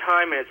shows one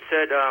time, and it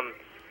said,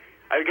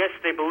 I guess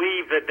they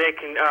believe that they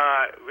can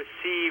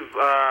receive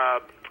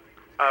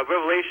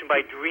revelation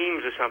by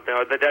dreams or something,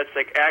 or that's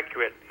like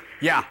accurate.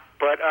 Yeah.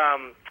 But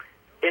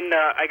in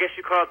I guess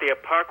you call it the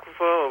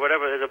Apocrypha or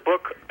whatever, there's a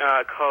book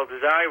called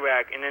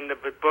Sirach, and in the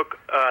book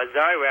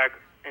Sirach,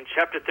 in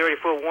chapter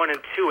 34, 1 and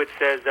 2, it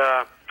says,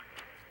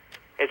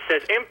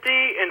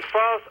 empty and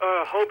false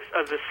are hopes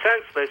of the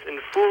senseless, and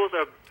fools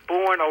are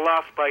borne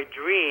aloft by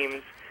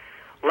dreams.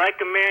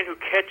 Like a man who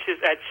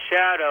catches at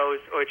shadows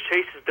or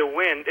chases the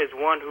wind is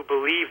one who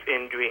believes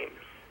in dreams.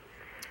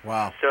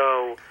 Wow.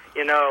 So,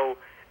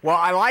 Well,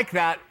 I like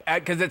that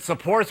because it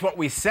supports what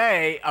we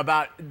say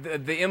about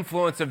the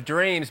influence of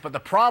dreams. But the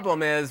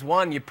problem is,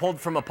 one, you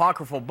pulled from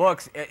apocryphal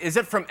books. Is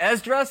it from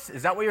Esdras?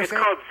 Is that what you're saying?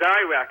 It's called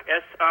Sirach,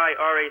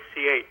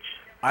 Sirach.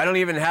 I don't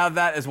even have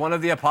that as one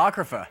of the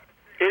apocrypha.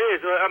 It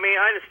is. I mean,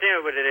 I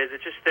understand what it is.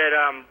 It's just that,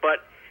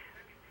 but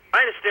I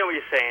understand what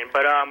you're saying.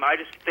 But I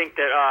just think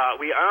that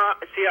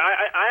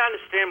I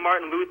understand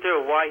Martin Luther,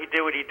 why he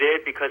did what he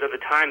did, because at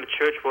the time the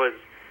church was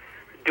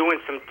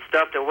doing some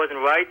stuff that wasn't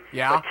right.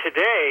 Yeah. But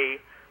today,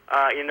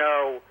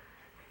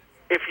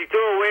 if you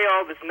throw away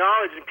all this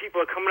knowledge and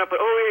people are coming up with,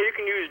 oh, yeah, you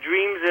can use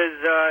dreams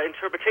as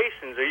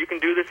interpretations, or you can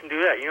do this and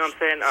do that. You know what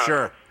I'm saying?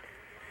 Sure.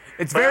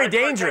 It's very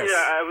dangerous.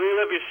 I really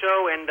love your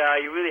show, and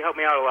you really helped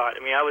me out a lot.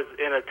 I mean, I was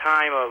in a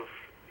time of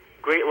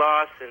great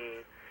loss,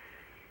 and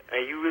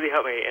you really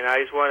helped me. And I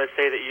just want to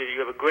say that you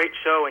have a great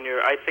show, and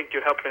I think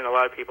you're helping a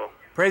lot of people.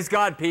 Praise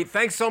God, Pete.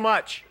 Thanks so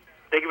much.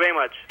 Thank you very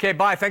much. Okay,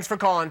 bye. Thanks for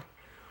calling.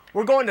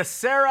 We're going to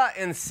Sarah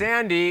and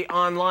Sandy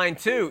on line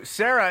 2.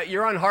 Sarah,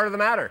 you're on Heart of the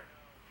Matter.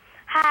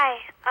 Hi.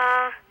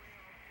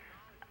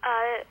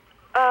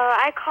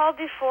 I called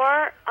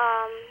before,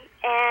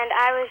 and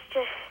I was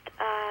just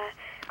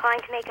calling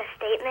to make a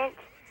statement.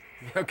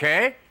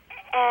 Okay.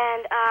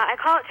 And I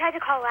tried to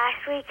call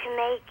last week to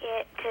make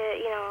it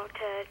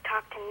to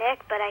talk to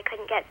Nick, but I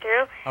couldn't get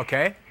through.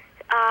 Okay.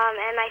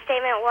 And my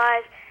statement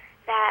was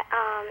that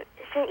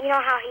since you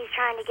know how he's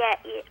trying to get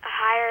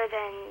higher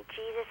than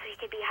Jesus, so he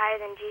could be higher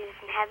than Jesus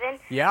in heaven.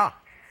 Yeah.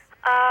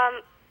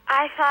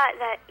 I thought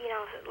that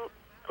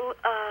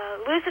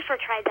Lucifer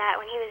tried that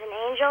when he was an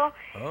angel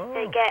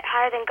to get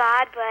higher than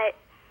God, but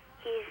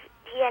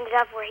he ended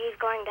up where he's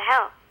going to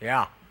hell.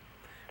 Yeah.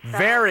 So.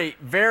 Very,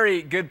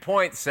 very good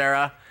point,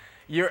 Sarah.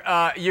 You're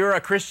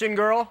a Christian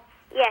girl?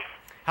 Yes.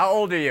 How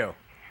old are you?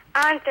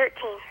 I'm 13.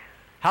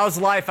 How's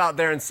life out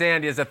there in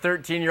Sandy as a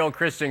 13-year-old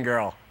Christian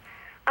girl?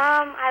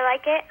 I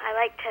like it. I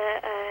like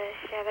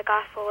to share the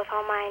gospel with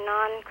all my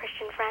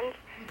non-Christian friends.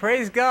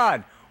 Praise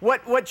God.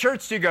 What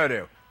church do you go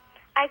to?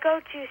 I go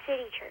to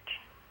City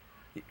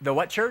Church. The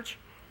what church?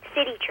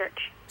 City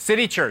Church.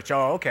 City Church.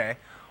 Oh, okay.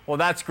 Well,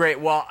 that's great.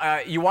 Well,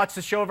 you watch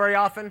the show very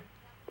often?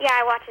 Yeah,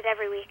 I watch it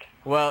every week.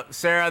 Well,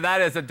 Sarah,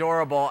 that is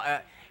adorable.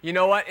 You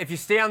know what? If you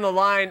stay on the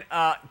line,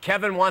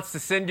 Kevin wants to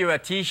send you a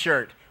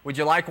T-shirt. Would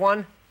you like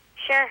one?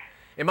 Sure.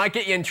 It might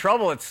get you in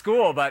trouble at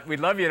school, but we'd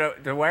love you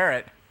to wear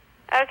it.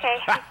 Okay.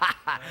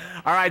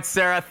 All right,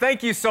 Sarah.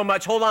 Thank you so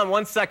much. Hold on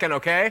 1 second,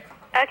 okay?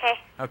 Okay.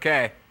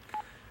 Okay.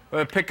 We're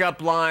going to pick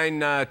up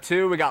line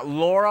 2. We got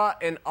Laura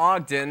in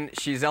Ogden.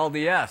 She's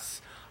LDS.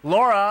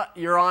 Laura,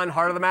 you're on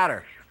Heart of the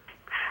Matter.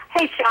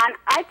 Hey, Sean.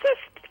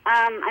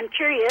 I'm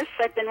curious.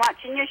 I've been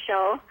watching your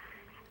show,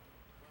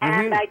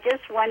 and I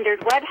just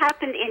wondered what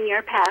happened in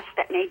your past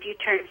that made you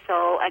turn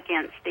so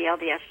against the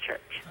LDS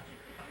Church.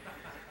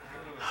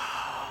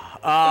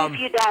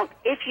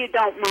 If you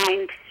don't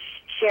mind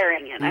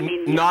sharing it, I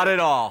mean. Not at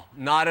all.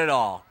 Not at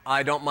all.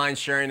 I don't mind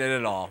sharing it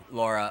at all,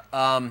 Laura.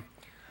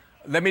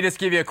 Let me just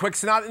give you a quick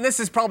synopsis. And this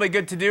is probably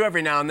good to do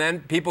every now and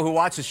then. People who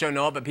watch the show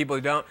know it, but people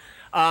who don't.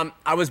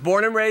 I was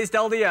born and raised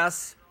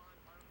LDS.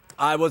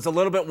 I was a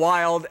little bit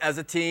wild as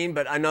a teen,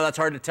 but I know that's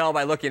hard to tell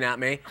by looking at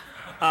me.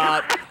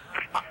 I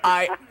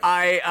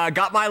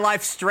got my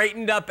life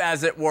straightened up,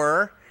 as it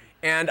were,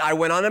 and I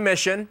went on a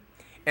mission,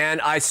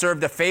 and I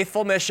served a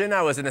faithful mission.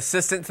 I was an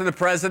assistant to the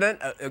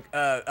president,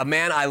 a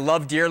man I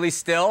love dearly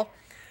still,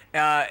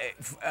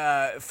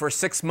 for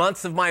 6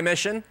 months of my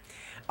mission.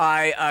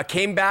 I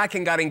came back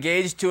and got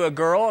engaged to a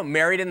girl,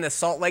 married in the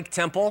Salt Lake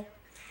Temple.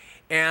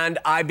 And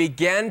I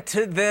began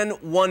to then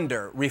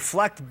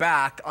reflect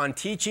back on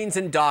teachings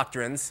and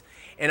doctrines,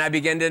 and I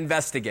began to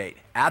investigate.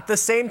 At the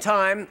same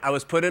time, I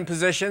was put in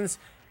positions,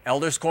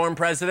 Elders Quorum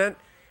President,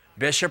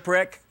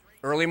 bishopric,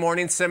 early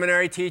morning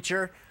seminary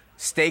teacher,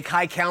 stake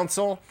high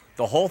council,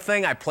 the whole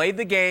thing. I played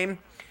the game,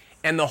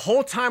 and the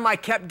whole time I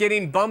kept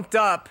getting bumped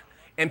up,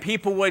 and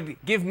people would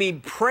give me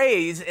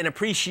praise and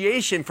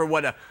appreciation for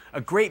what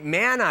a great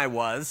man I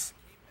was.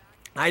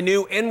 I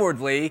knew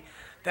inwardly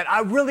that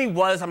I really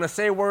was, I'm going to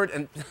say a word,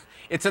 and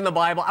it's in the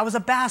Bible, I was a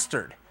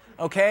bastard,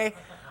 okay?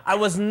 I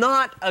was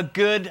not a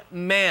good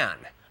man.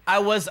 I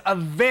was a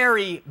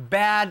very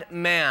bad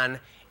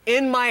man,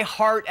 in my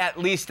heart at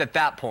least at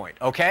that point,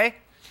 okay?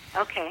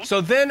 Okay.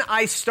 So then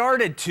I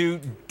started to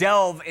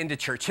delve into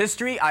church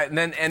history, and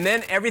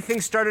then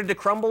everything started to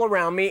crumble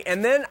around me,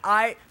 and then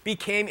I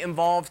became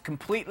involved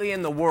completely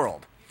in the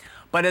world.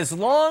 But as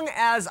long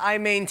as I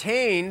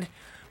maintained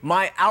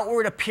my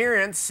outward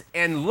appearance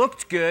and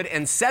looked good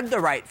and said the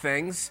right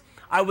things,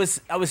 I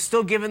was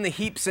still given the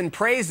heaps and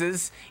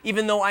praises,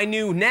 even though I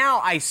knew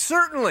now I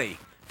certainly,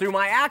 through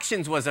my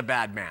actions, was a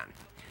bad man.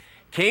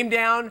 Came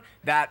down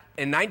that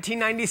in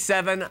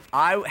 1997,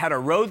 I had a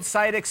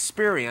roadside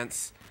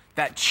experience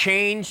that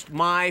changed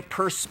my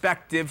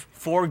perspective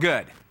for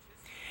good.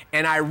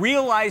 And I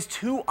realized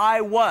who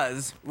I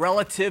was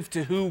relative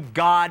to who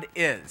God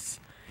is.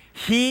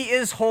 He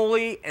is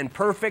holy and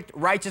perfect,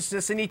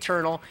 righteousness and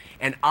eternal,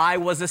 and I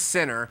was a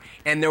sinner,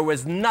 and there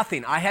was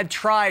nothing. I had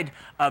tried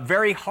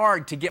very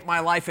hard to get my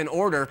life in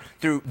order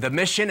through the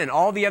mission and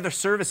all the other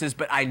services,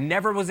 but I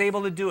never was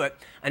able to do it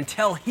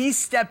until He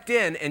stepped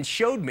in and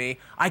showed me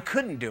I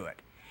couldn't do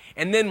it.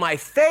 And then my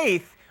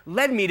faith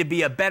led me to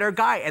be a better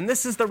guy, and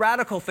this is the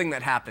radical thing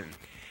that happened.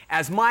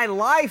 As my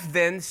life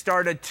then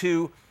started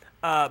to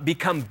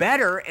become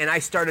better, and I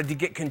started to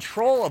get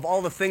control of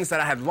all the things that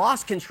I had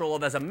lost control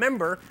of as a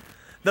member,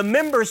 the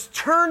members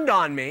turned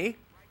on me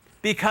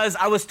because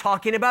I was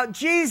talking about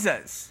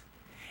Jesus.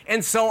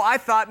 And so I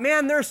thought,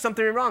 man, there's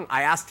something wrong.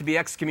 I asked to be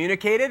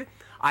excommunicated.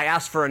 I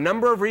asked for a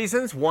number of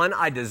reasons. One,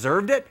 I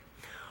deserved it.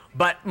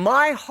 But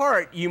my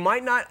heart, you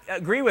might not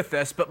agree with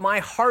this, but my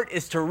heart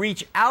is to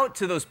reach out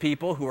to those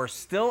people who are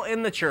still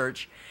in the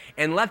church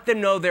and let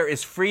them know there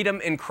is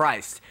freedom in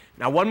Christ.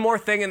 Now, one more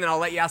thing, and then I'll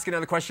let you ask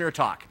another question or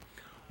talk.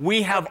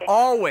 We have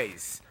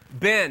always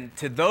been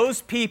to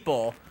those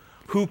people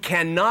who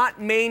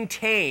cannot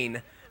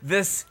maintain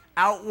this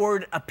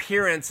outward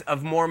appearance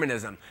of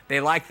Mormonism. They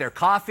like their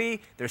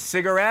coffee, their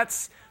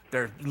cigarettes,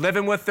 they're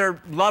living with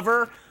their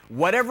lover,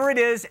 whatever it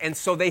is, and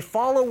so they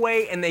fall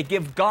away and they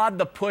give God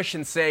the push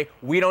and say,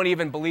 we don't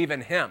even believe in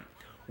Him.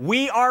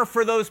 We are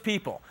for those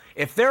people.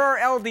 If there are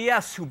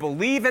LDS who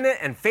believe in it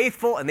and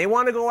faithful and they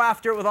want to go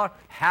after it with all,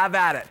 have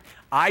at it.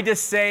 I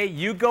just say,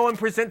 you go and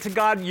present to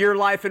God your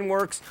life and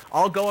works.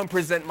 I'll go and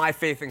present my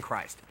faith in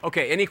Christ.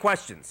 Okay, any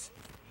questions?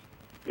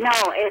 No,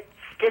 it's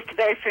just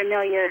very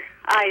familiar.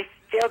 I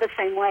feel the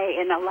same way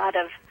in a lot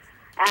of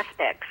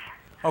aspects.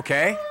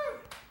 Okay.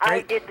 I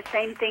Great. did the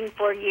same thing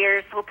for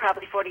years, well,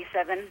 probably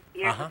 47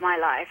 years of my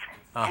life.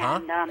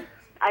 And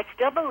I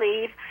still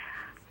believe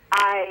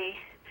I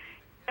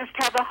just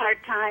have a hard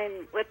time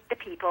with the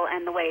people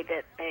and the way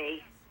that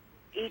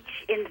each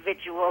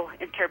individual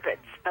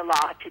interprets the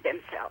law to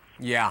themselves.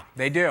 Yeah,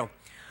 they do.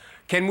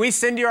 Can we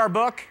send you our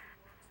book?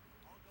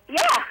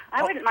 Yeah,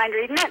 I wouldn't mind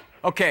reading it.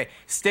 Okay,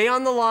 stay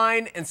on the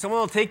line, and someone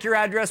will take your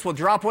address. We'll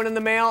drop one in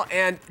the mail,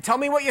 and tell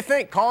me what you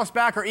think. Call us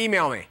back or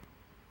email me.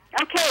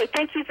 Okay,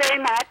 thank you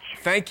very much.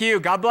 Thank you.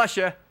 God bless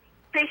you.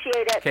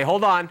 Appreciate it. Okay,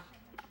 hold on.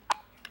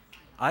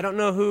 I don't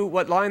know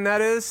what line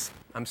that is.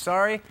 I'm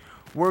sorry.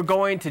 We're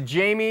going to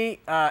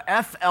Jamie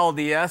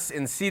FLDS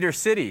in Cedar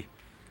City.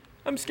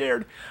 I'm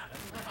scared.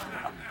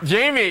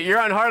 Jamie, you're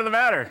on Heart of the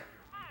Matter.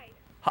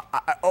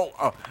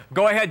 Hi.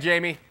 Go ahead,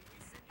 Jamie.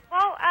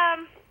 Well,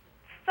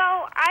 so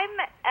I'm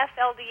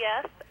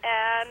FLDS,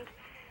 and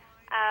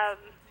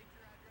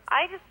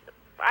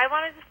I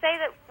wanted to say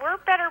that we're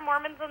better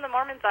Mormons than the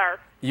Mormons are.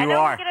 You I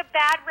know are. we get a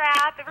bad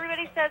rap.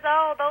 Everybody says,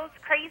 oh, those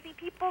crazy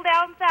people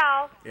down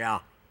south. Yeah.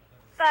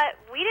 But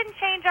we didn't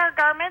change our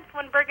garments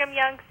when Brigham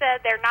Young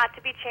said they're not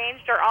to be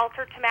changed or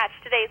altered to match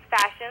today's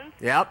fashions.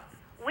 Yep.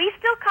 We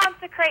still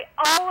consecrate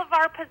all of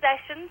our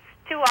possessions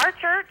to our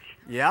church.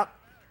 Yep.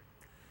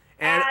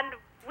 And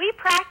we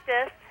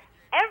practice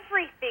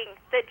everything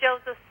that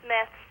Joseph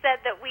Smith said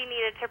that we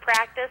needed to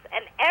practice,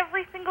 and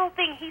every single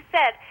thing he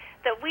said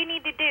that we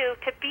need to do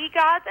to be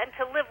God's and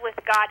to live with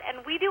God,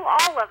 and we do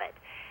all of it.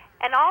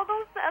 And all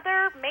those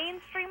other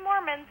mainstream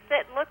Mormons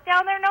sit and look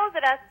down their nose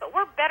at us, but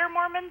we're better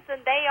Mormons than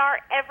they are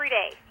every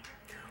day.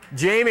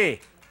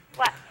 Jamie.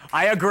 What?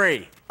 I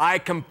agree. I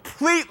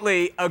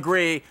completely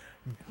agree.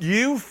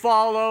 You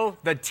follow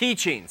the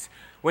teachings.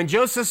 When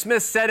Joseph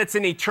Smith said it's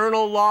an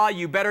eternal law,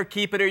 you better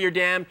keep it or you're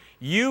damned,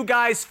 you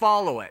guys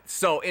follow it.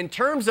 So in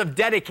terms of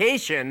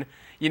dedication,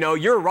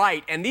 you're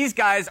right. And these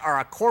guys are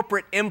a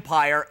corporate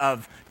empire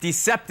of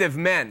deceptive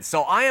men.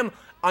 So I am,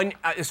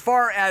 as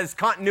far as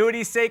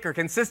continuity's sake or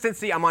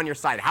consistency, I'm on your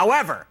side.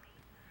 However,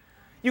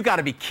 you got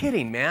to be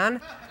kidding,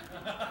 man.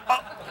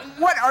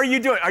 What are you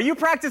doing? Are you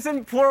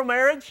practicing plural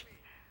marriage?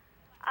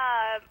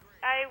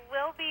 I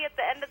will be at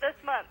the end of this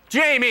month.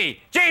 Jamie,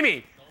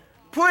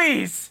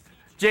 please.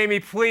 Jamie,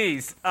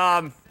 please.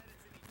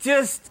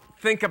 Just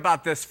think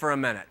about this for a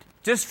minute.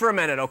 Just for a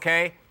minute,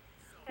 okay?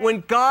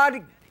 When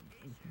God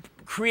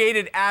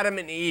created Adam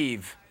and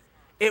Eve,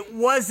 it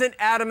wasn't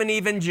Adam and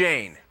Eve and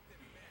Jane.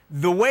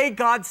 The way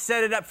God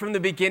set it up from the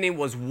beginning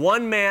was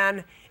one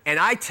man, and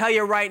I tell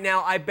you right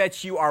now, I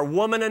bet you are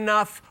woman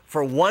enough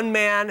for one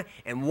man,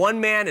 and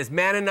one man is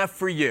man enough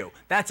for you.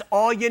 That's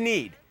all you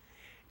need.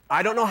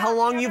 I don't know how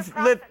long you've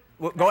lived.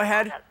 Go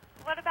ahead.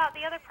 What about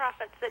the other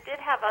prophets that did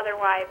have other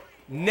wives?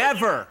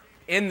 Never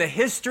in the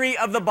history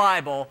of the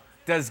Bible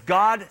does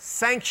God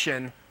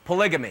sanction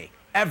polygamy,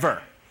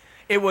 ever.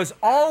 It was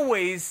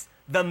always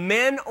the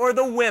men or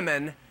the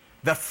women,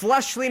 the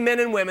fleshly men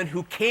and women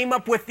who came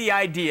up with the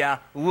idea,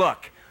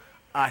 look,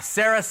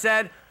 Sarah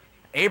said,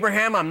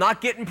 Abraham, I'm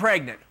not getting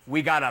pregnant.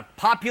 We got to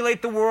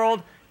populate the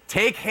world,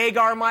 Take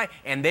Hagar,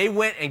 and they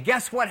went, and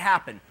guess what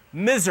happened?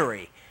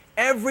 Misery.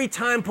 Every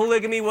time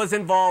polygamy was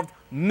involved,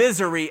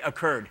 misery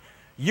occurred.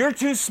 You're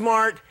too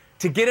smart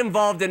to get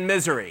involved in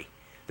misery.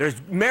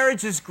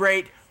 Marriage is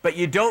great, but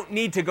you don't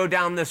need to go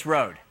down this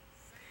road.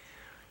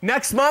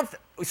 Next month,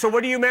 so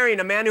what are you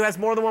marrying? A man who has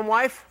more than one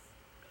wife?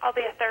 I'll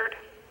be a third.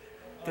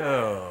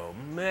 Oh,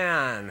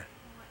 man.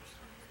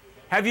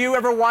 Have you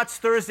ever watched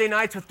Thursday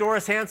Nights with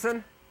Doris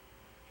Hanson?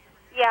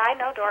 Yeah, I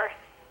know Doris.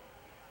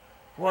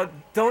 Well,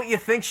 don't you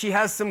think she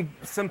has some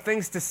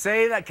things to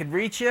say that could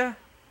reach you?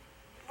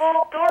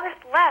 Well, Doris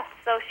left,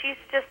 so she's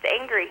just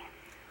angry.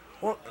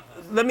 Well,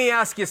 let me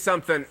ask you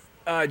something,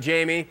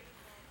 Jamie.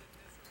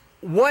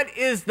 What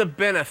is the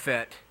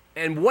benefit,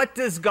 and what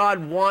does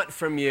God want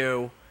from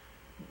you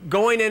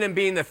going in and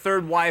being the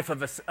third wife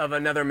of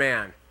another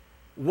man?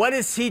 What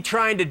is he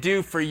trying to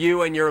do for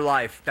you in your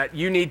life that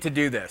you need to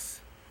do this?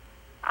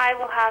 I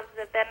will have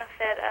the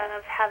benefit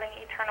of having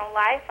eternal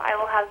life. I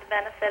will have the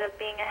benefit of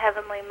being a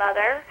heavenly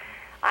mother.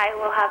 I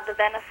will have the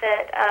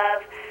benefit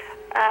of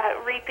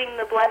reaping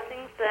the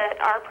blessings that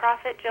our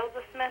prophet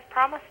Joseph Smith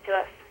promised to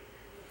us.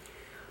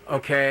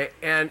 Okay,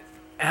 and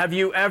have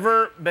you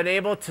ever been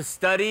able to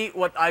study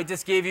what I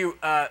just gave you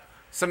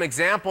some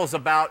examples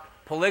about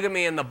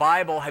polygamy in the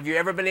Bible? Have you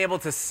ever been able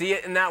to see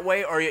it in that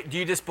way, or do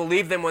you just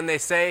believe them when they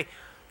say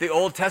the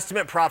Old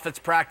Testament prophets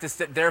practiced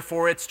it,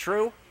 therefore it's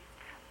true?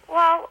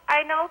 Well,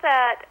 I know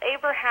that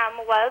Abraham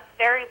was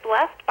very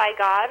blessed by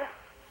God.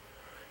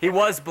 He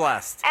was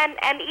blessed.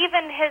 And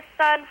even his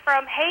son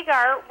from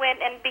Hagar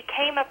went and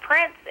became a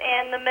prince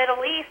in the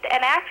Middle East,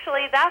 and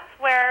actually that's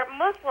where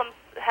Muslims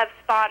have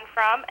spawned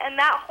from, and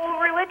that whole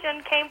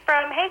religion came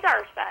from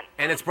Hagar's son.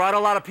 And it's brought a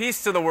lot of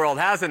peace to the world,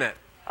 hasn't it?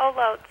 Oh,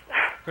 loads.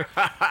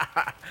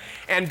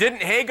 And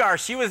didn't Hagar,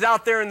 she was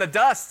out there in the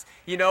dust,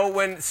 you know,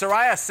 when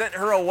Sarai sent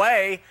her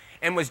away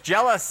and was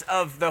jealous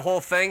of the whole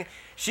thing.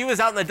 She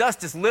was out in the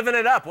dust just living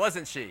it up,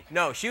 wasn't she?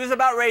 No, she was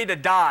about ready to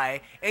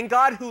die. And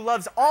God, who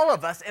loves all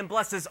of us and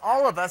blesses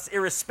all of us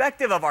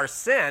irrespective of our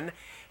sin,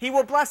 he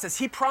will bless us.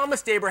 He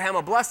promised Abraham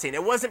a blessing.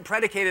 It wasn't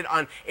predicated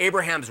on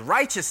Abraham's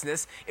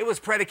righteousness. It was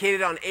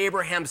predicated on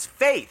Abraham's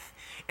faith.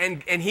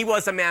 And he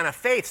was a man of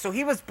faith. So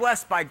he was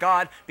blessed by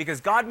God because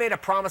God made a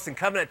promise and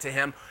covenant to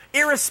him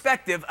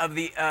irrespective of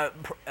the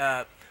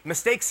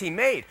mistakes he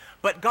made.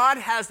 But God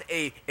has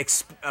a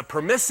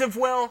permissive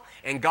will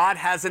and God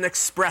has an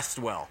expressed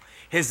will.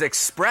 His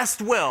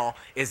expressed will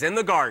is in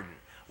the garden.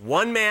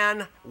 One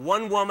man,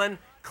 one woman,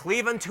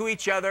 cleave unto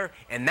each other,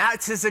 and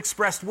that's his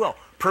expressed will.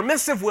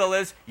 Permissive will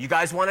is, you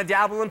guys want to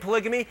dabble in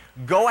polygamy?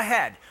 Go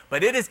ahead.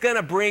 But it is going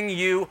to bring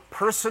you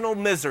personal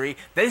misery.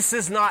 This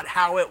is not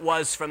how it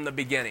was from the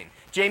beginning.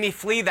 Jamie,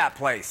 flee that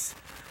place.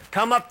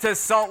 Come up to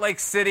Salt Lake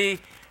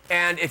City,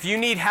 and if you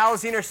need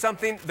housing or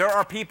something, there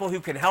are people who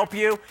can help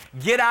you.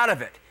 Get out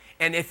of it.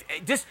 And if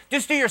just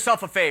do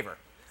yourself a favor.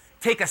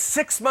 Take a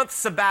 6-month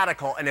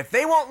sabbatical, and if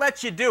they won't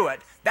let you do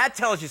it, that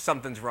tells you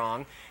something's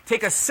wrong.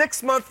 Take a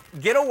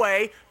 6-month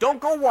getaway. Don't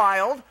go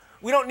wild.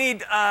 We don't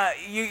need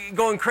you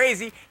going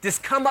crazy.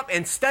 Just come up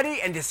and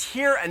study and just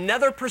hear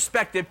another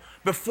perspective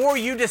before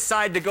you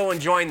decide to go and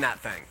join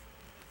that thing.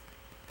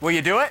 Will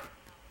you do it?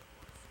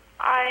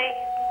 I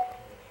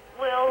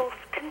will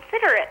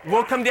consider it.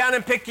 We'll come down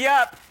and pick you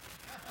up.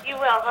 You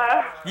will,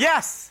 huh?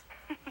 Yes,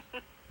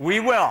 we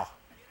will.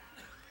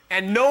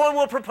 And no one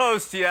will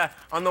propose to you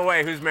on the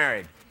way who's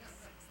married.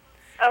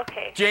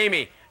 Okay.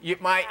 Jamie,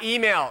 my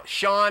email,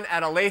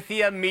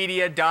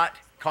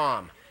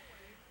 sean@aletheamedia.com.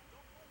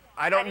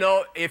 I don't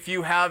know if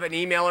you have an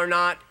email or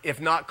not. If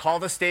not, call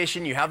the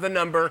station. You have the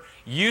number.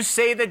 You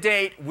say the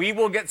date. We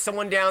will get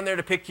someone down there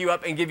to pick you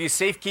up and give you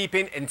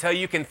safekeeping until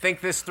you can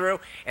think this through.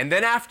 And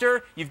then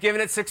after you've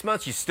given it 6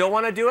 months, you still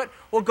want to do it,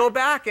 we'll go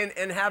back and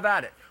have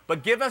at it.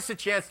 But give us a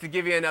chance to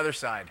give you another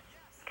side.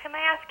 Can I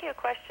ask you a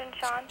question,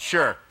 Sean?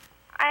 Sure.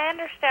 I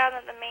understand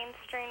that the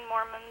mainstream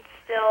Mormons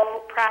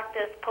still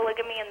practice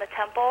polygamy in the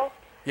temple.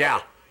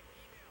 Yeah.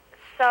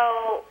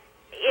 So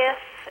if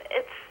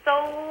it's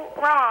so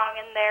wrong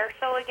and they're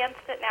so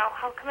against it now,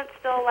 how come it's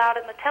still allowed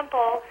in the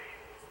temple?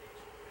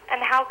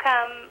 And how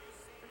come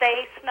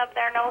they snub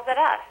their nose at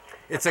us?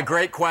 It's a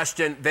great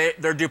question.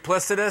 They're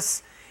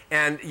duplicitous,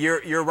 and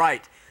you're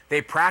right.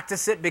 They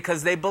practice it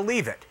because they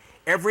believe it.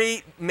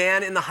 Every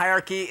man in the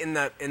hierarchy in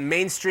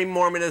mainstream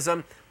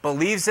Mormonism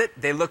believes it.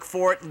 They look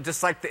for it,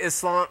 just like the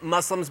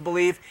Muslims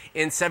believe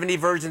in 70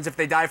 virgins if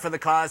they die for the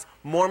cause.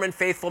 Mormon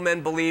faithful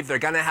men believe they're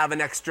going to have an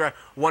extra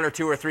 1 or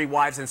 2 or 3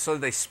 wives, and so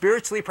they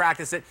spiritually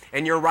practice it.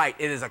 And you're right,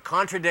 it is a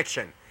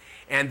contradiction.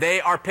 And they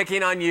are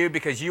picking on you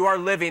because you are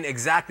living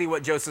exactly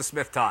what Joseph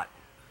Smith taught.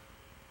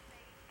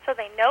 So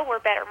they know we're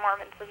better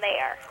Mormons than they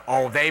are.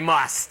 Oh, they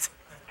must.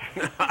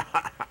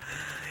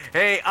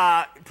 Hey,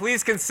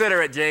 please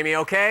consider it, Jamie,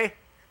 okay?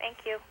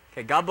 Thank you.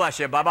 Okay, God bless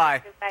you.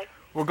 Bye-bye. Bye.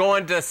 We're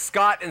going to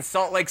Scott in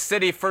Salt Lake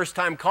City,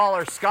 first-time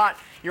caller. Scott,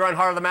 you're on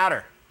Heart of the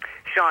Matter.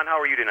 Sean, how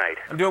are you tonight?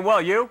 I'm doing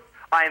well. You?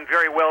 I am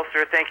very well,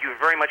 sir. Thank you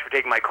very much for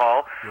taking my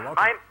call. You're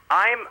welcome.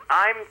 I'm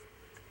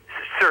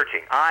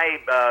searching. I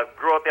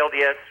grew up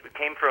LDS,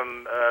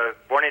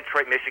 born in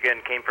Detroit,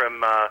 Michigan, came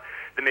from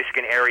the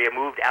Michigan area,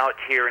 moved out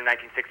here in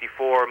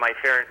 1964. My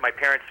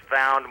parents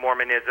found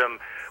Mormonism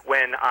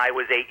when I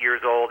was 8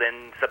 years old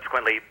and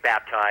subsequently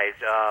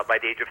baptized. By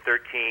the age of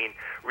 13,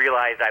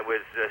 realized I was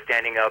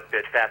standing up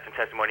at fast and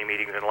testimony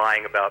meetings and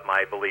lying about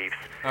my beliefs.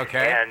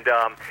 Okay. And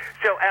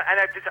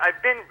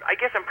I've been, I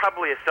guess I'm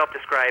probably a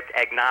self-described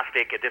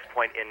agnostic at this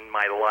point in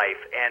my life.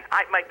 And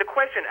the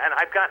question, and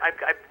I've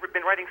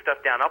been writing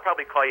stuff down. I'll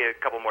probably call you a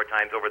couple more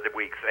times over the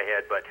weeks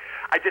ahead. But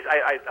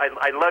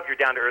I love your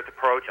down-to-earth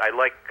approach. I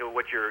like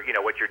what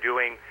you're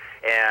doing.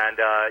 And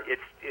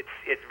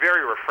it's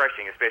very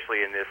refreshing,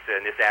 especially in this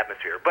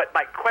atmosphere. But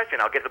my question,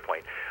 I'll get to the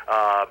point,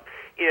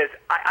 is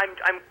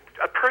I'm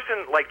a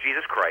person like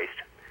Jesus Christ,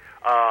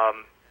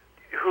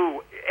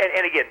 who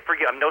and again,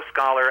 forgive, I'm no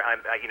scholar.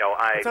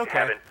 I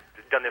haven't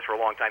done this for a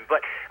long time.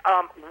 But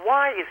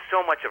why is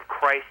so much of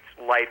Christ's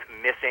life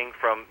missing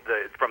from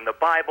the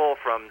Bible,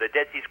 from the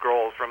Dead Sea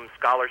Scrolls, from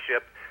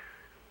scholarship?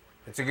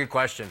 It's a good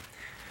question,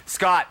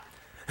 Scott.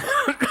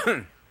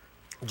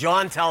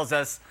 John tells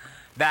us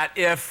that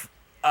if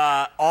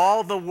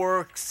all the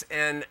works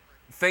and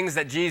things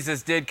that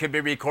Jesus did could be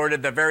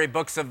recorded, the very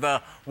books of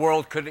the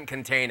world couldn't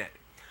contain it.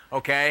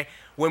 Okay?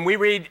 When we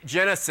read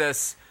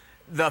Genesis,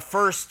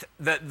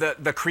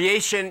 the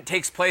creation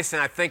takes place in,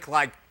 I think,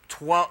 like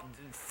 12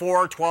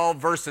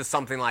 verses,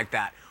 something like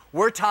that.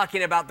 We're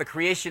talking about the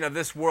creation of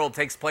this world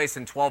takes place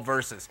in 12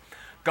 verses.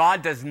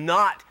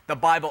 The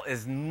Bible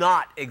is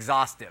not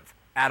exhaustive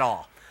at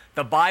all.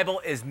 The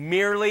Bible is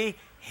merely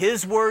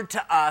His word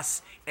to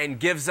us and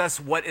gives us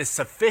what is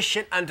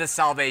sufficient unto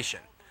salvation,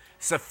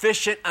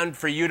 sufficient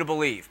for you to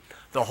believe.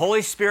 The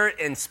Holy Spirit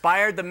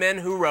inspired the men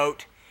who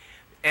wrote,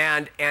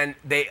 and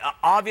they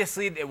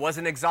obviously it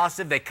wasn't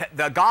exhaustive.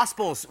 The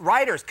Gospels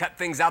writers cut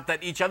things out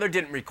that each other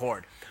didn't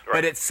record, right.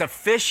 But it's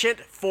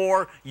sufficient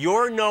for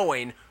your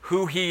knowing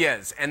who He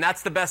is, and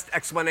that's the best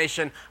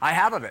explanation I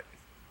have of it.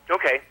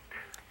 Okay.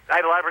 I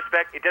have a lot of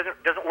respect. It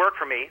doesn't work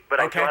for me, but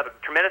I still have a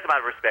tremendous amount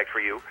of respect for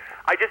you.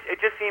 It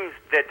just seems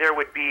that there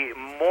would be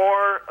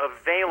more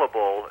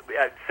available.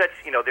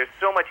 There's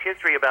so much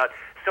history about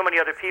so many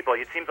other people.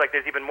 It seems like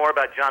there's even more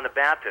about John the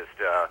Baptist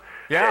that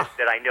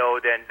I know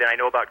than I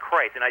know about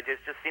Christ. And it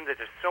just seems that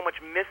there's so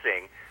much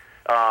missing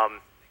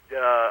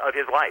of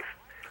his life.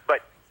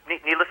 But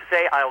needless to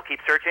say, I will keep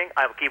searching.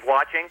 I will keep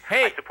watching.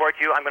 Hey. I support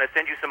you. I'm going to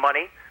send you some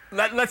money.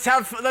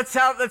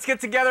 Let's get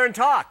together and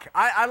talk.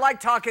 I like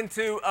talking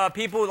to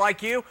people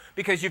like you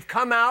because you've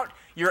come out.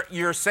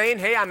 You're saying,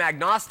 hey, I'm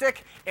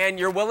agnostic, and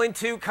you're willing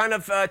to kind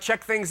of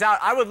check things out.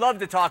 I would love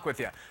to talk with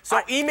you.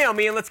 So email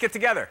me and let's get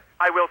together.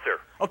 I will, sir.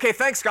 Okay,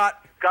 thanks,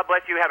 Scott. God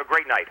bless you. Have a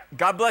great night.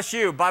 God bless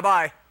you.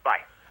 Bye-bye. Bye.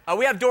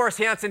 We have Doris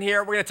Hanson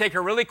here. We're going to take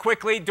her really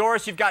quickly.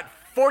 Doris, you've got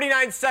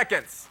 49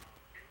 seconds.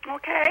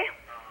 Okay.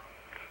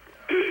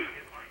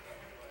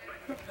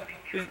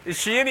 Is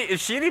she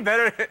any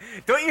better?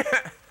 Don't you,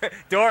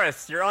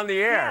 Doris? You're on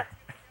the air.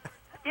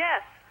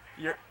 Yes.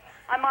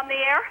 I'm on the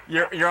air.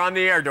 You're on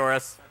the air,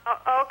 Doris.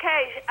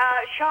 Okay,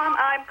 Sean,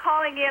 I'm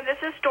calling in. This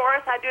is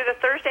Doris. I do the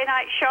Thursday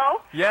night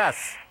show.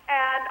 Yes.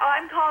 And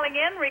I'm calling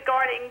in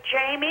regarding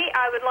Jamie.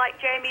 I would like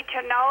Jamie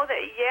to know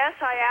that yes,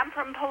 I am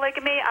from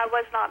polygamy. I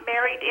was not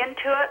married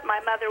into it.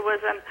 My mother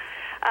was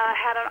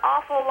had an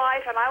awful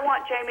life, and I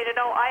want Jamie to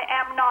know I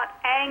am not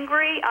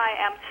angry. I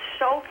am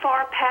so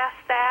far past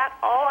that.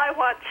 All I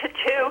want to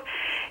do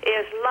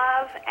is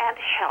love and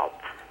help.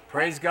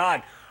 Praise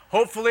God.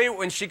 Hopefully,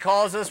 when she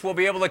calls us, we'll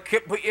be able to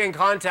put you in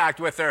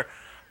contact with her,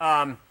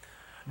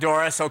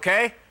 Doris,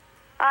 okay?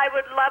 I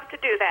would love to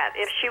do that.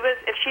 If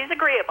she's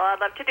agreeable,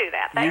 I'd love to do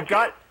that. Thank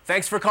you.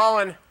 Thanks for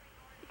calling.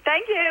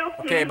 Thank you.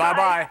 Okay,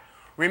 bye-bye.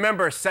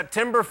 Remember,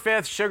 September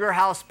 5th, Sugar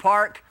House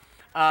Park,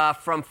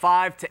 from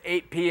 5 to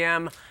 8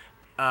 p.m.,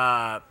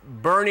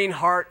 Burning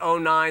Heart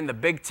 09, the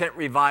Big Tent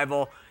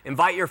Revival.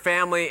 Invite your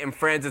family and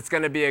friends. It's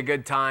going to be a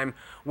good time.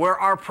 Where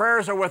our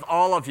prayers are with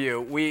all of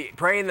you. We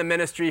pray in the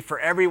ministry for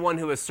everyone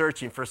who is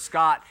searching, for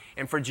Scott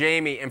and for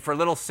Jamie and for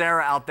little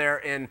Sarah out there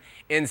in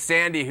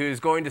Sandy, who's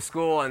going to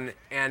school and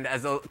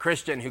as a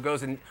Christian who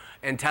goes and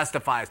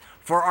testifies.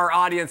 For our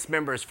audience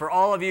members, for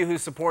all of you who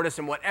support us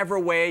in whatever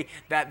way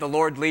that the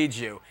Lord leads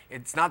you.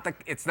 It's not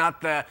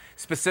the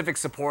specific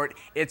support.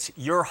 It's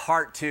your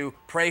heart to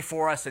pray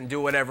for us and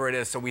do whatever it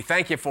is. So we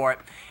thank you for it.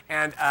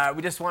 And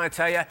we just want to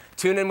tell you,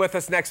 tune in with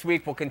us next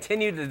week. We'll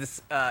continue to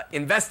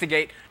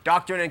investigate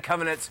Doctrine and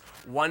Covenants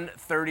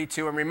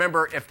 132. And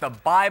remember, if the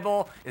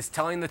Bible is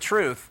telling the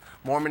truth,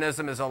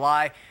 Mormonism is a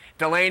lie.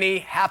 Delaney,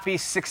 happy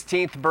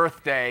 16th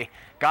birthday.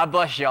 God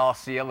bless y'all.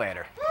 See you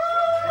later.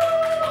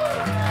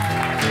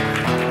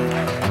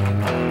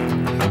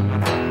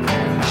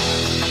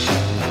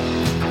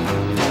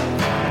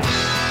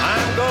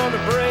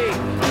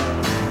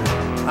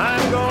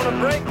 I'm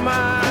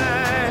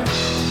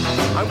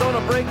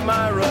gonna break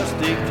my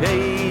rusty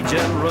cage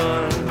and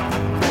run.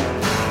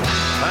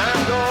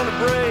 I'm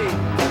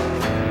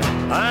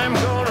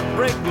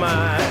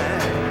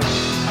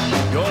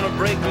gonna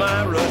break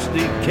my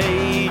rusty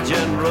cage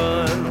and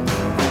run.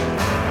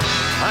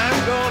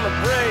 I'm gonna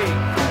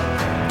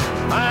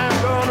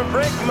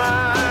break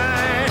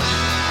my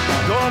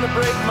gonna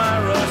break my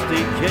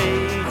rusty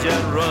cage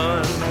and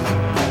run.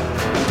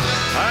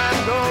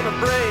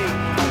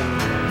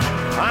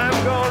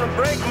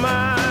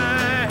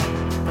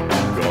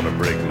 I'm gonna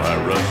break my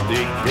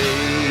rusty cage